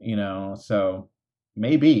 So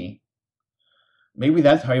maybe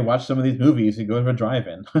that's how you watch some of these movies. You go to a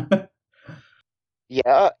drive-in.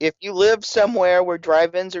 Yeah, if you live somewhere where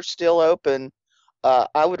drive-ins are still open,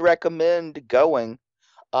 I would recommend going.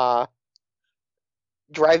 Uh,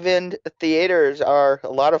 Drive-in theaters are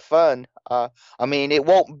a lot of fun. I mean, it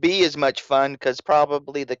won't be as much fun because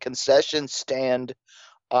probably the concession stand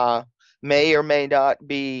uh, may or may not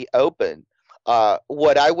be open.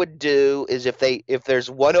 What I would do is if there's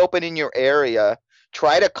one open in your area,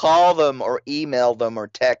 try to call them or email them or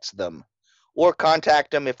text them or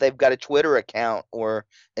contact them if they've got a Twitter account or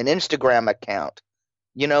an Instagram account.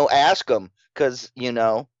 Ask them because,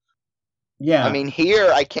 I Yeah, mean,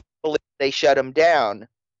 here I can't believe they shut them down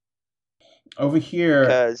over here,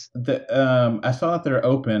 because I saw that they're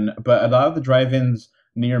open, but a lot of the drive-ins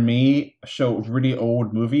near me show really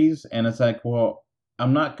old movies, and it's like, well,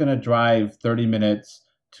 I'm not gonna drive 30 minutes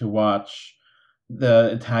to watch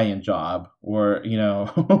the Italian Job, or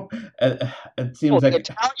it seems the like,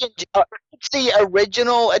 Italian, it's the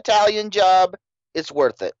original Italian Job. It's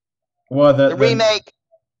worth it. well, The remake,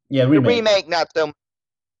 yeah, the remake, remake, not so.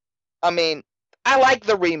 I mean, I like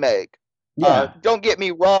the remake. yeah. Don't get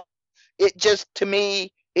me wrong. It just, to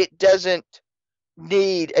me, it doesn't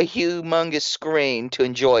need a humongous screen to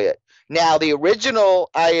enjoy it. Now, the original,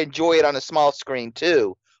 I enjoy it on a small screen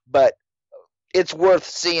too, but it's worth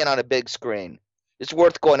seeing on a big screen. It's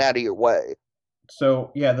worth going out of your way.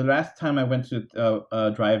 So yeah, the last time I went to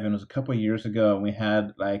drive-in was a couple of years ago, and we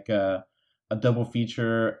had like a double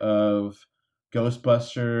feature of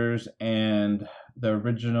Ghostbusters and the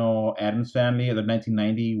original Addams Family, the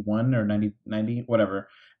 1991 or 1990, whatever.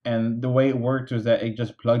 And the way it worked was that it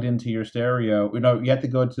just plugged into your stereo. You had to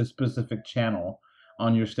go to a specific channel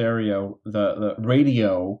on your stereo, the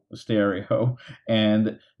radio stereo,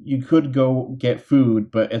 and you could go get food,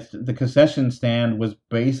 but the concession stand was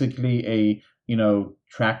basically a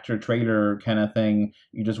tractor trailer kind of thing.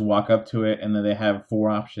 You just walk up to it, and then they have four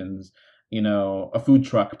options, a food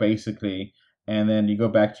truck basically, and then you go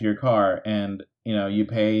back to your car, and you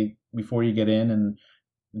pay before you get in, and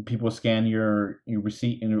people scan your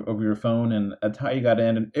receipt over your phone, and that's how you got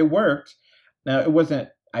in, and it worked. Now it wasn't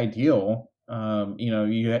ideal.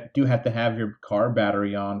 Do have to have your car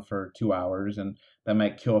battery on for 2 hours, and that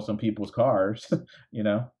might kill some people's cars. you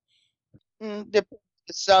know. Mm,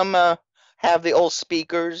 some have the old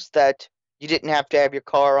speakers that you didn't have to have your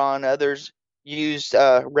car on. Others used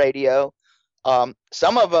radio.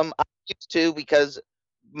 Some of them I used to because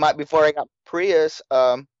before I got Prius,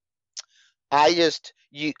 I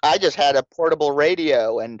just had a portable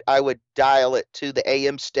radio and I would dial it to the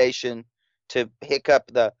AM station to pick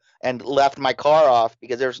up and left my car off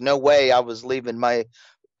because there's no way I was leaving my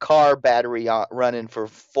car battery running for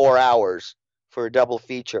 4 hours for a double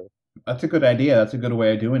feature. That's a good idea. That's a good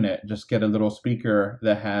way of doing it. Just get a little speaker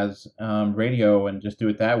that has radio and just do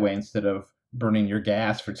it that way instead of burning your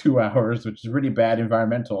gas for 2 hours, which is really bad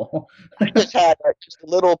environmental. I just had just a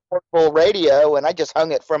little portable radio and I just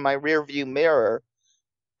hung it from my rear view mirror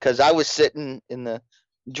because I was sitting in the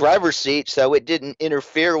driver's seat, so it didn't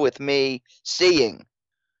interfere with me seeing.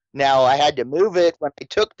 Now I had to move it when I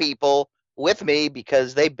took people with me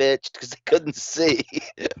because they bitched because they couldn't see.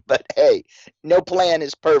 But hey, no plan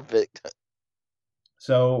is perfect.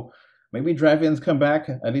 So maybe drive-ins come back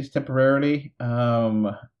at least temporarily.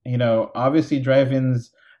 Obviously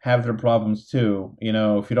drive-ins have their problems too.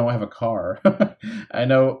 If you don't have a car, I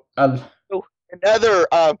know. So another,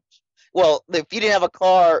 well, if you didn't have a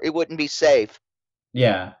car, it wouldn't be safe.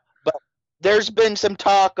 Yeah, But there's been some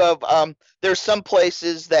talk of there's some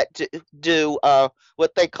places that do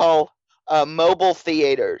what they call mobile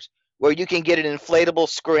theaters, where you can get an inflatable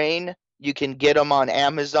screen. You can get them on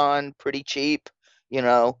Amazon pretty cheap,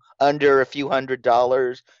 under a few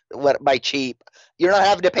 $100s. What by cheap? You're not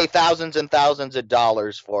having to pay thousands and thousands of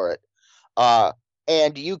dollars for it. Uh,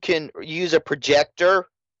 and you can use a projector.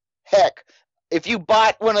 Heck, if you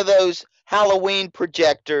bought one of those Halloween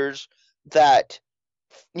projectors that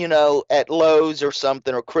at Lowe's or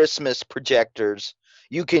something, or Christmas projectors,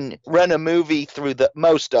 you can run a movie through the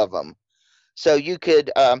most of them. So you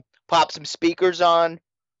could pop some speakers on,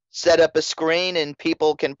 set up a screen, and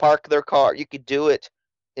people can park their car. You could do it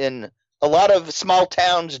in a lot of small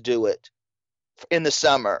towns. Do it in the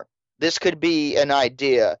summer. This could be an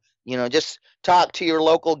idea. Just talk to your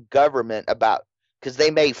local government about because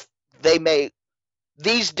they may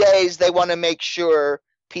these days they want to make sure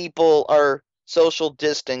people are social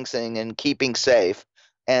distancing and keeping safe,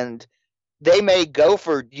 and they may go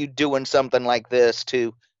for you doing something like this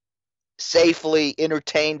to safely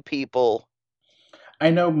entertain people. I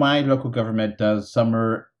know my local government does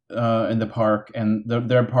summer in the park, and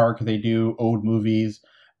their park they do old movies,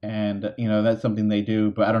 and that's something they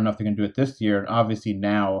do. But I don't know if they're gonna do it this year. And obviously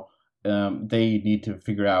now they need to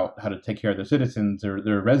figure out how to take care of their citizens or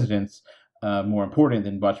their residents, more important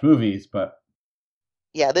than watch movies. But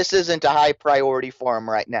Yeah, this isn't a high priority for them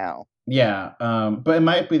right now. Yeah, but it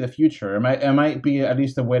might be the future. It might be at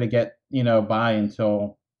least a way to get by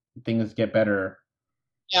until things get better.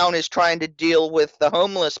 Town is trying to deal with the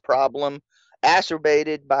homeless problem,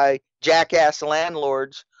 exacerbated by jackass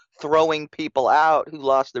landlords throwing people out who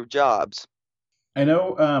lost their jobs. I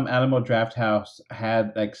know Alamo Drafthouse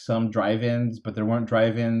had like some drive-ins, but there weren't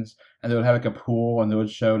drive-ins, and they would have like a pool, and they would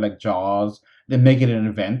show like Jaws. Then make it an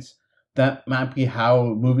event. That might be how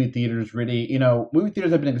movie theaters really, movie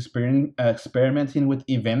theaters have been experimenting with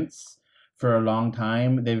events for a long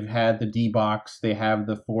time. They've had the D box, they have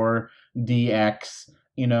the 4DX,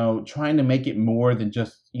 trying to make it more than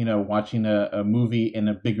just watching a movie in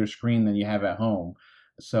a bigger screen than you have at home.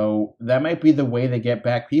 So that might be the way to get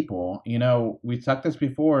back people. We talked this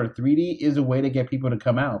before. 3D is a way to get people to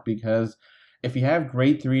come out, because if you have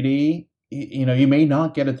great 3D, you may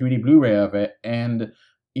not get a 3D Blu-ray of it, and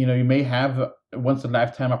you may have a once in a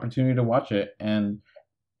lifetime opportunity to watch it. And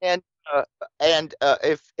And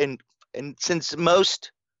if and since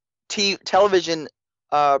most television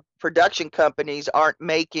production companies aren't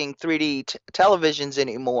making 3D televisions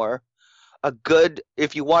anymore,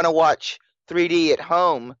 if you want to watch 3D at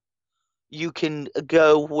home, you can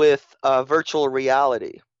go with virtual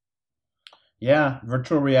reality. yeah,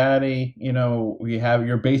 virtual reality,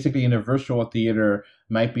 you're basically in a virtual theater,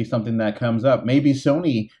 might be something that comes up. Maybe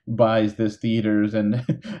Sony buys this theaters and,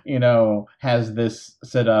 has this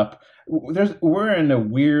set up. We're in a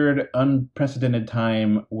weird, unprecedented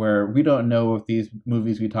time where we don't know if these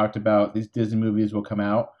movies we talked about, these Disney movies, will come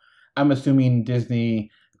out. I'm assuming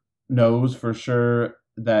Disney knows for sure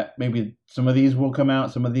that maybe some of these will come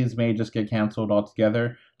out. Some of these may just get canceled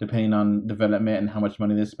altogether, depending on development and how much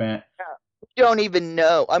money they spent. You don't even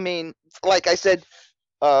know. I mean, like I said,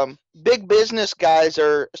 big business guys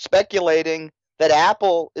are speculating that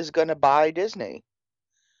Apple is going to buy Disney.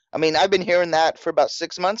 I mean, I've been hearing that for about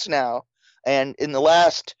 6 months now, and in the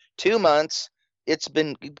last 2 months, it's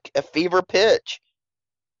been a fever pitch.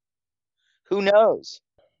 Who knows?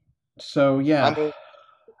 So yeah, I mean,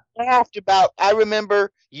 I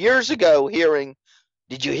remember years ago hearing,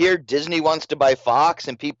 "Did you hear Disney wants to buy Fox?"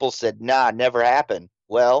 And people said, "Nah, never happened."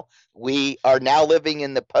 Well, we are now living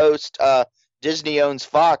in the post Disney owns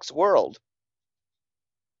Fox world.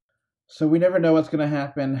 so we never know what's gonna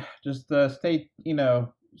happen. Just stay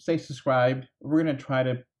subscribed. We're gonna try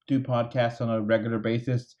to do podcasts on a regular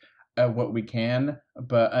basis, what we can.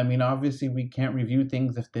 But I mean, obviously, we can't review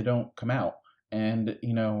things if they don't come out, and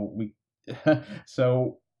we.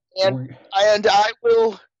 So And I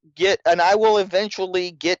will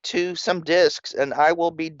eventually get to some discs, and I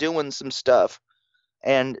will be doing some stuff,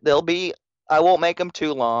 and I won't make them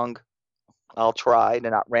too long. I'll try to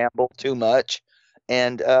not ramble too much,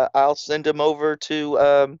 and I'll send them over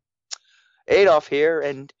to Adolf here,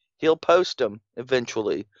 and he'll post them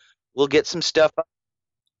eventually. We'll get some stuff up.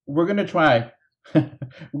 we're gonna try.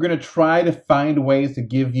 We're gonna try to find ways to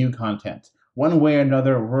give you content one way or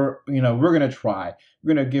another. We're gonna try.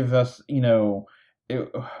 We're gonna give us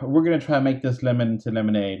we're gonna try to make this lemon into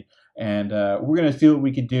lemonade, and we're gonna see what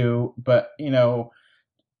we can do. But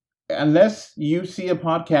unless you see a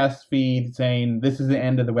podcast feed saying this is the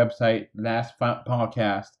end of the website, last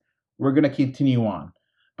podcast, we're gonna continue on.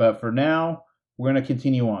 But for now, we're gonna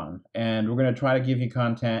continue on, and we're gonna try to give you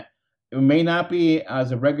content. It may not be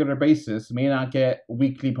as a regular basis, may not get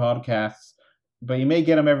weekly podcasts, but you may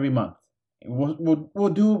get them every month. We'll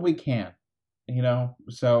do what we can,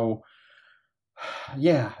 So,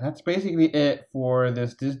 yeah, that's basically it for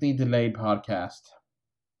this Disney Delayed podcast.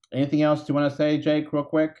 Anything else you want to say, Jake, real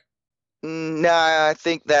quick? No, I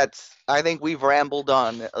think we've rambled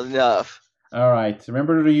on enough. All right.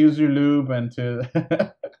 Remember to use your lube and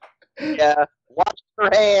to. Yeah, wash your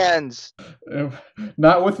hands.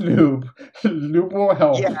 Not with lube. Lube will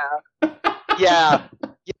help. Yeah.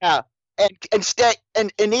 And stay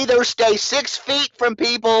and either stay 6 feet from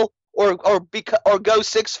people or go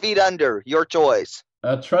 6 feet under. Your choice.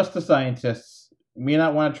 Trust the scientists. You may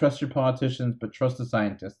not want to trust your politicians, but trust the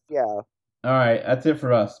scientists. Yeah. All right, that's it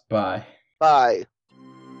for us. Bye. Bye.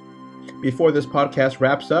 Before this podcast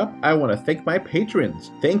wraps up, I want to thank my patrons.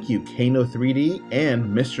 Thank you, Kano3D and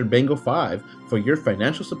Mr. Bengal 5 for your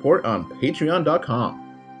financial support on Patreon.com.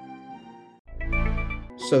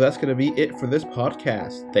 So that's going to be it for this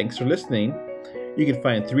podcast. Thanks for listening. You can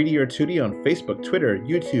find 3D or 2D on Facebook, Twitter,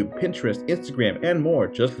 YouTube, Pinterest, Instagram, and more.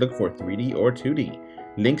 Just look for 3D or 2D.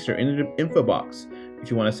 Links are in the info box.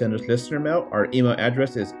 If you want to send us listener mail, our email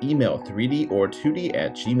address is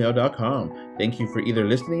email3dortwo@gmail.com. Thank you for either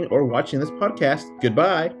listening or watching this podcast.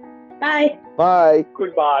 Goodbye. Bye. Bye.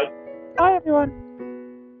 Goodbye. Bye, everyone.